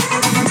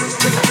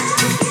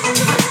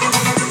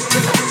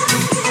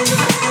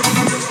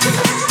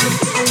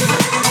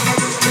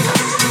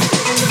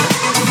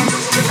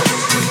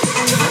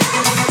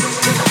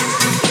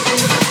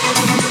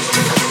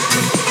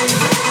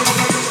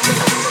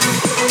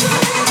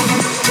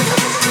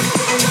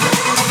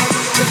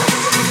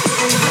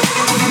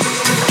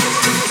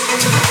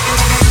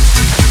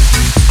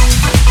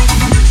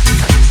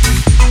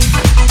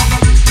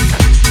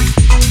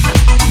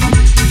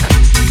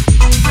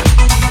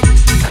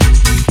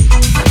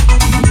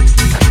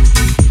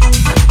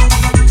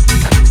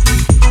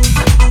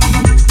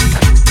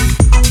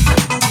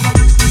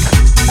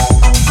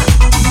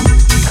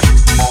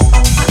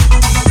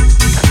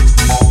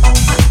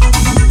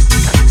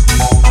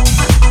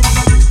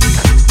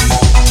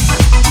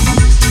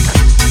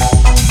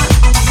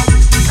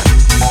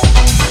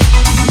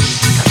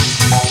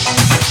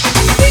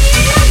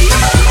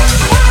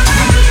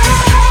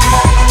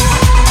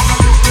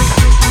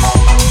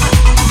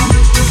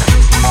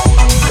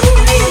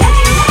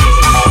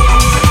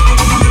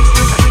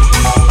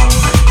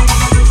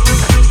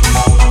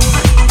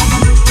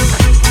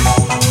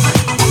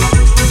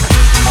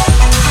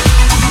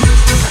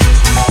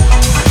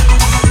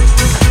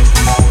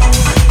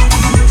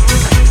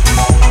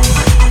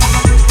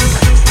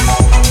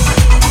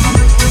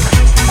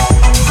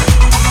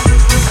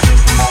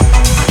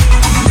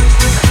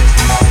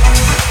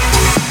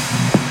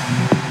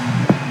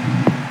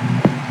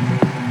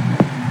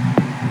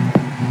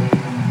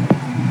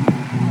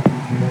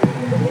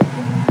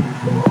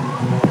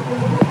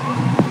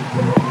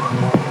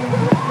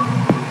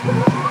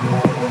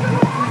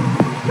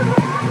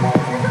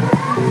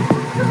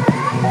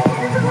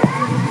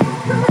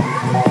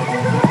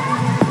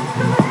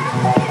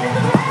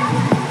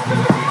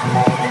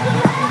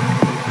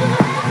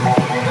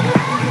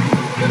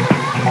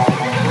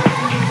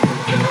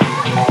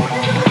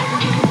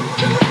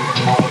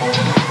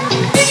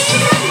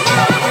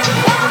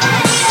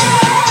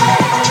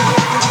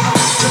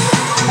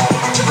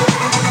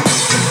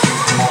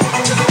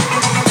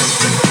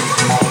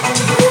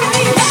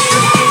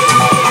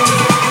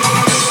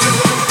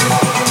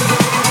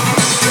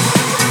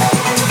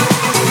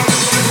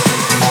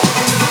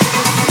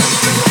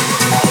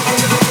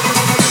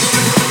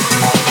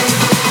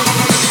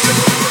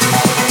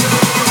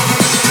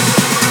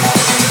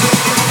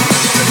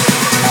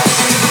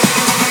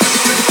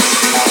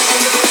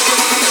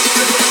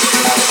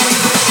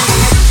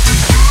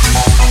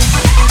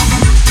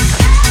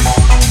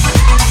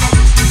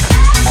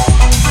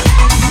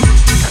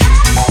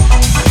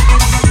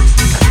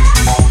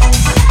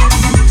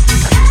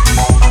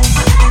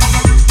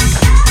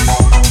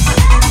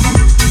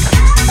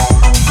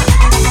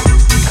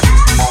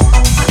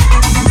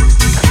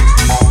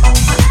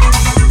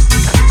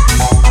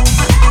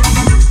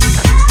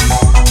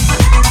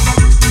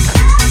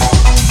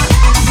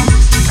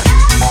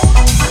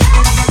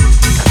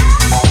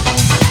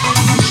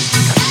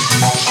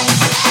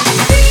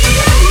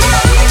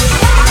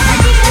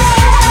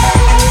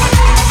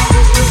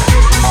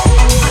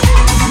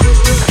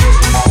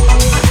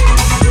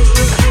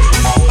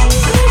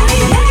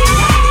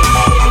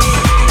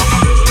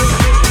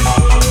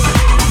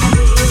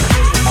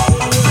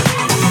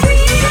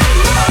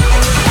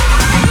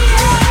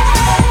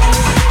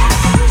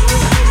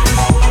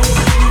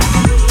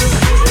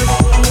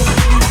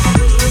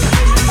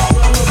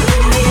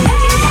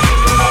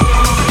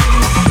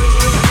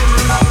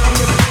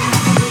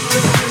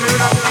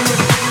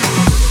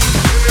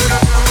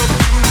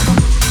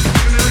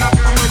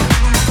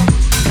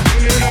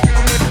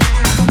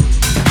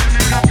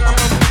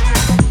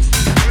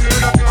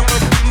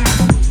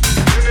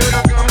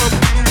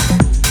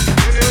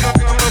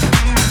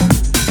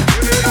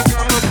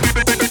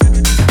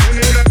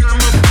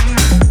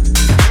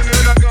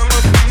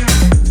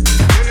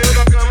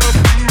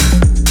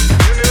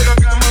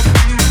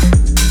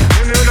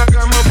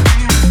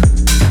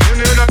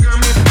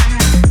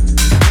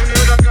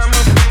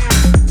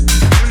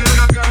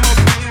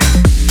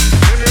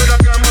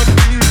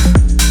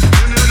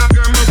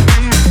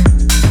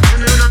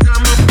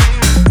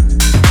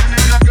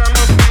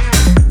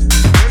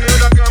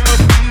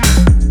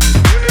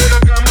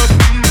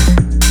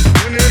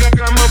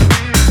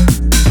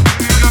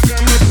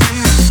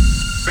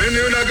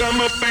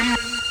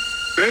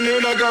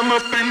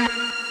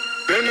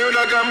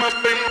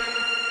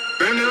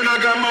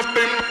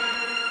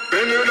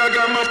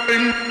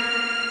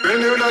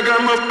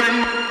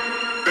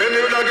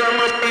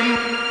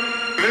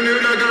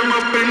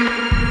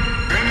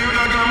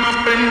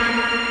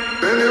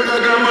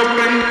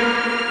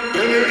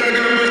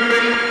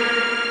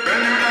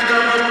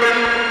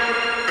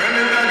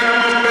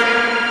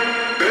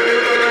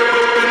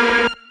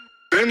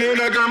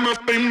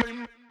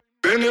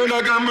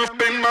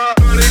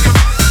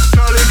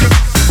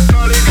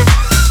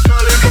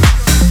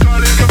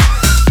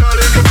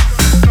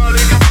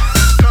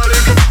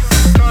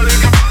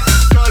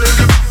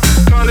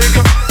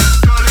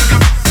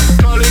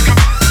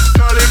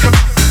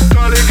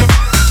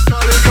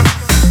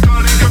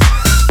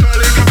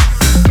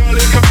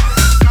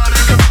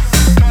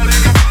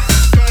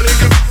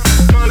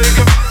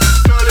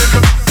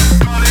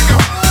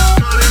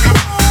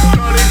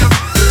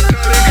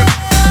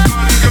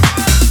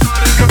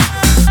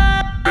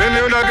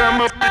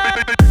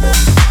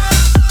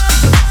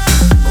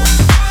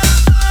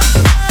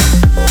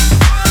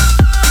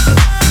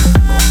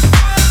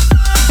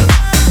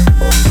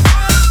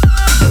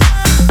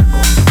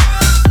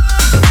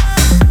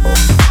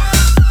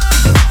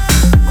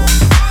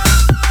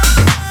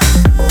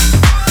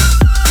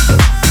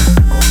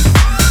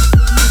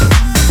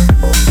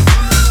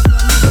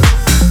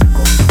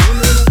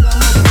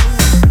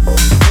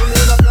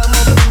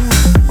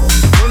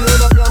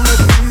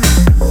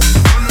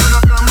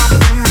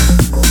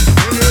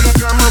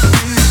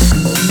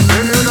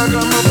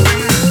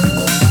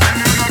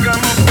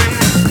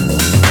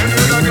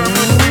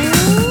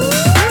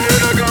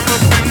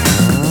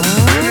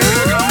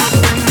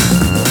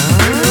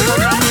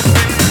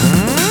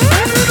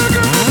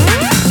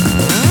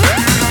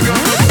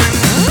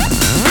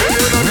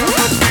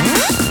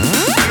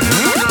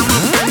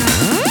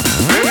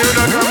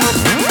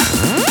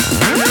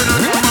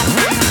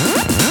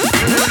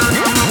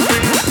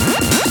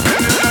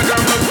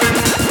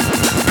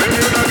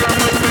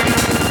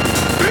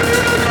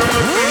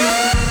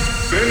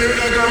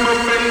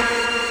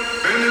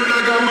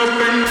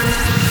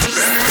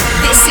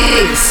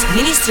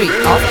 Ministry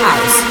of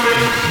House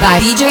by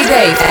DJ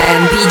Dave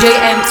and DJ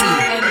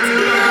MT.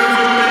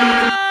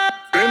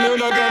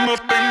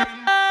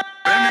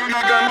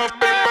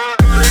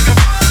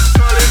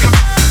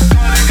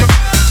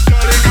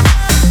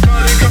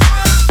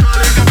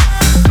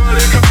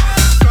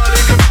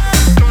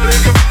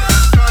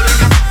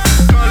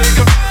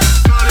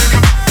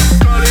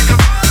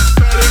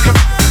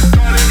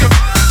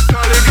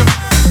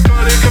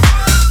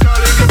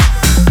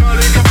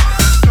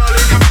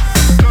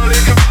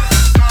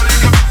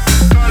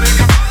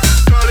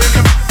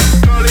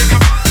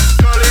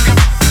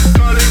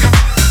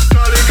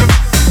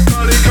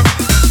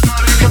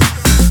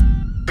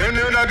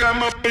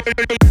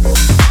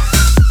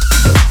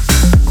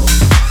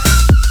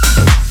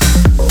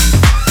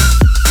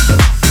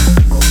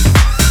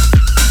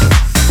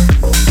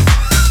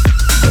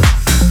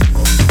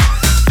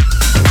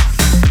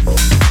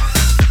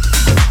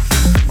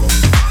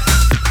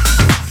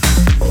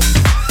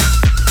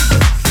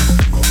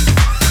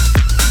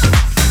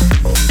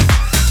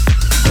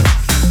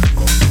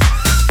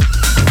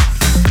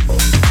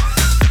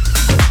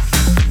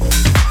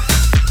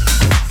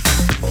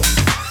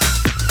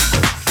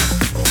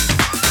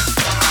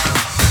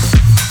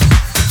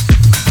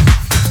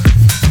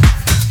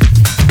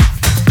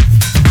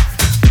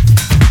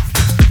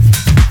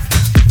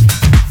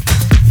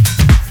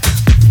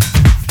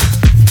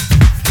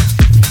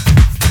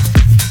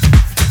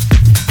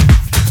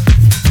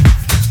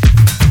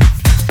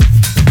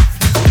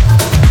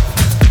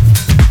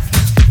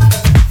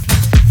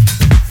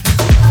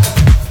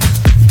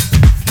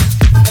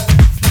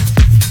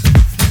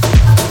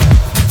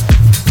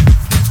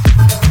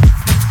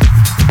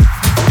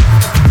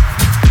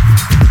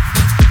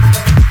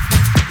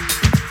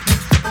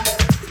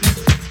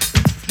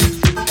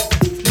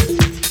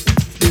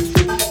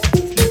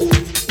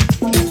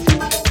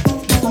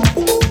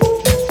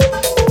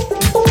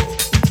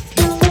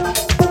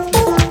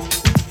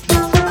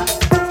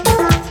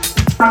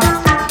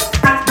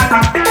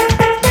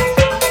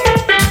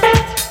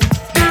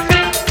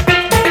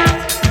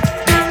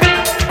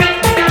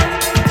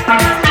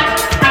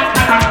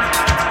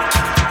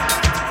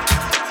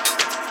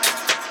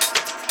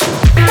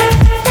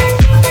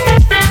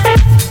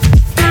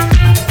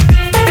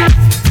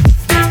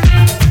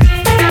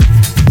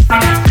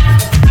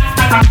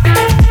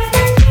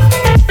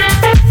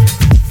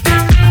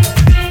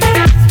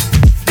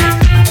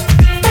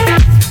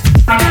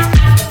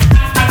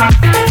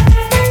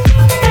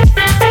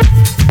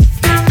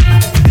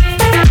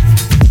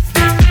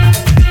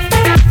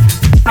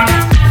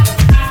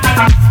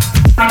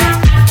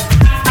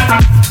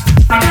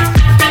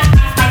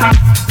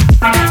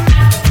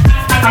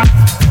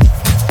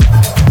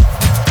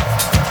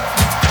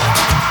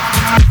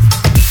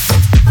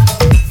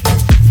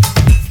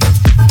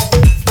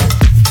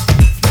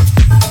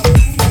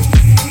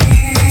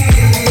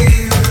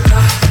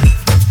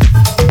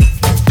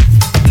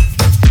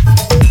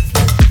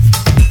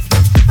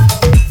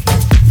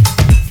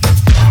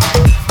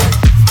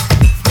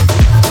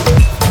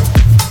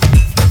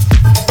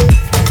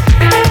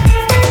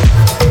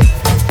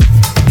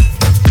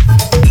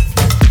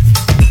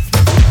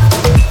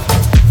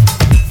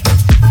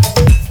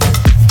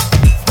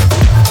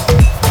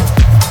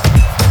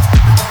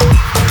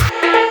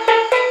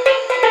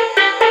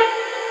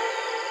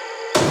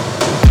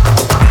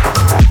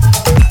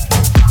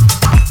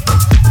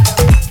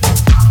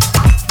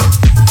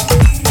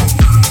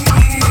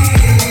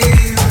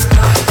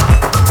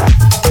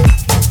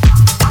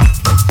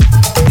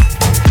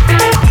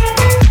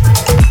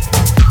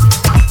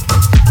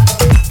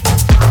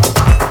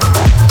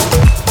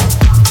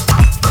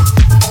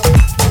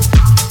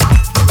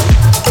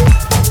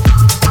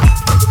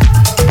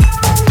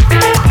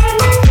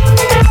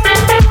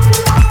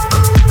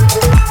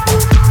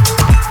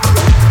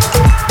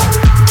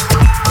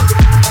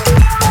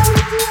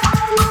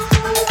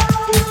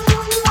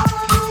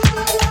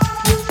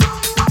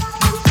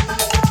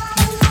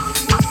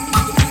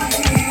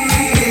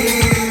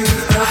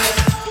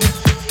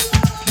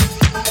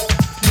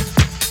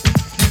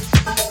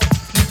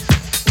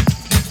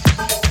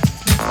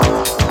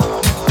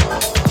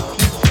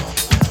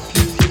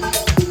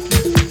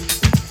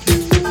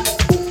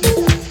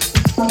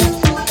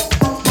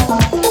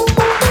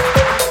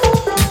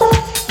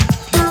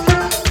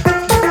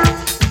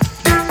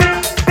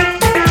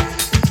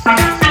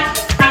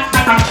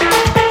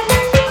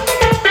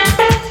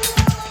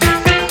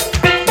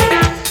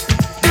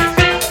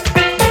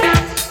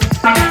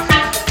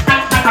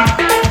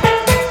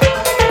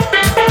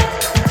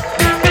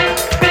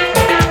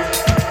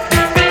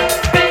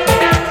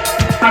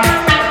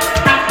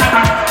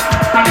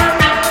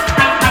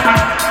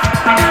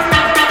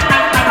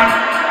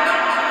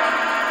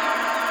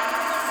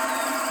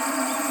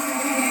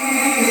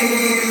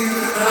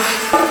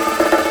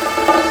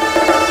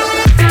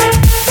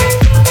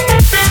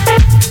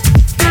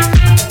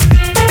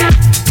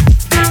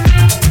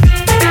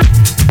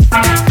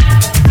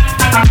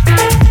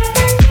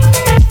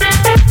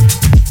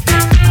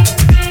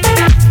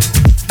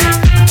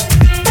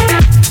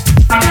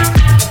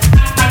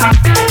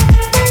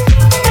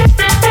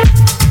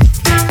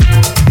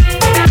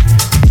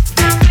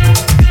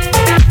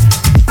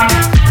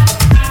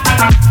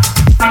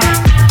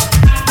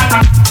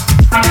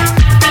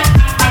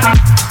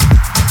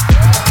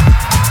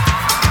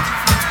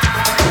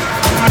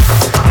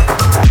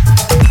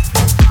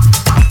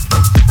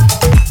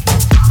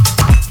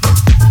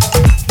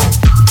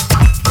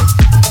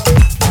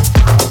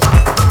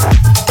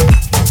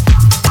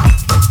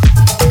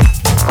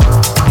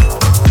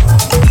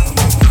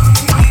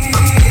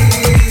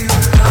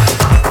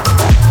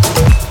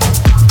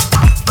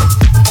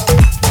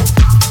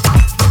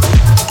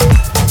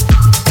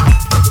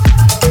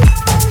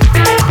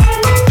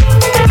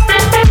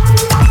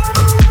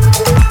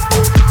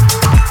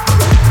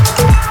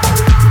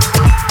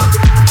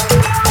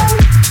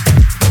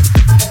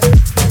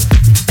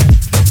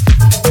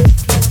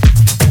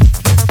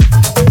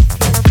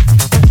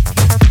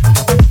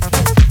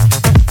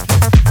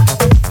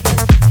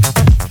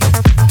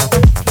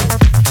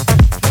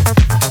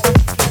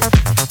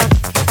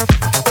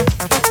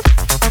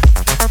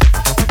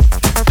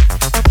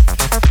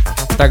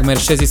 Takmer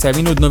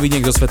 60 minút noviniek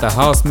zo sveta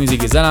house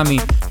music je za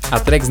nami a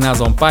track s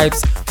názvom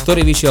Pipes,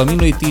 ktorý vyšiel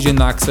minulý týždeň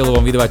na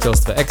Axelovom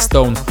vydavateľstve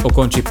X-Tone,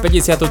 ukončí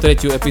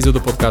 53. epizódu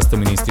podcastu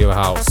Ministry of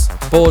House.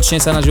 Spoločne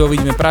sa naživo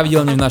vidíme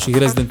pravidelne v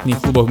našich rezidentných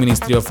kluboch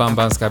Ministry of Fun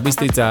Banská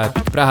Bystrica a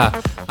Epic Praha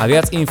a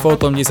viac info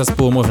o tom, kde sa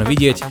spolu môžeme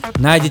vidieť,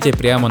 nájdete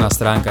priamo na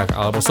stránkach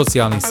alebo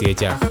sociálnych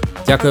sieťach.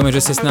 Ďakujeme, že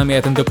ste s nami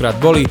aj tentokrát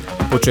boli,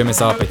 počujeme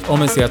sa opäť o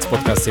mesiac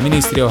v podcaste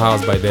Ministry of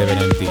House by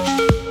David & T.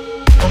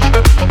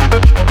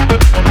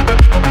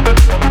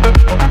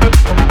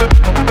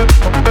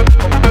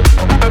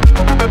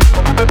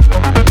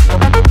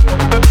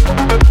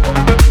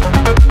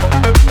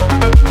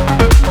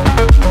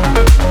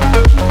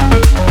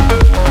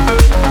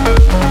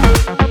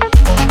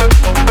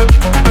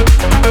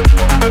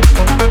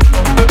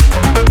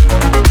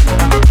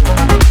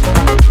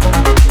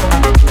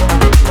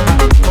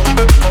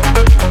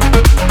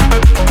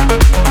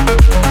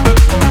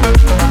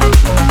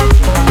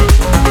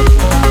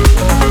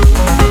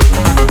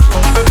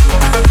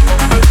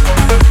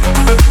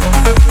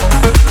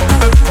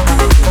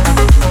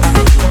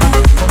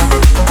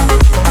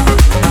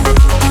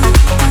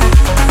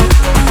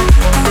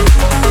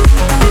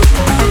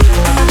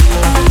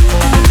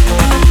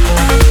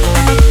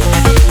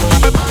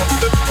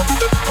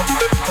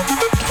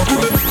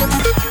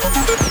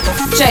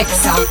 Check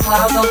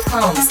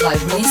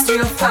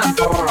soundcloud.com/Ministry of Fun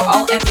for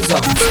all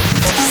episodes.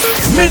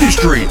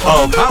 Ministry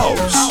of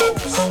House.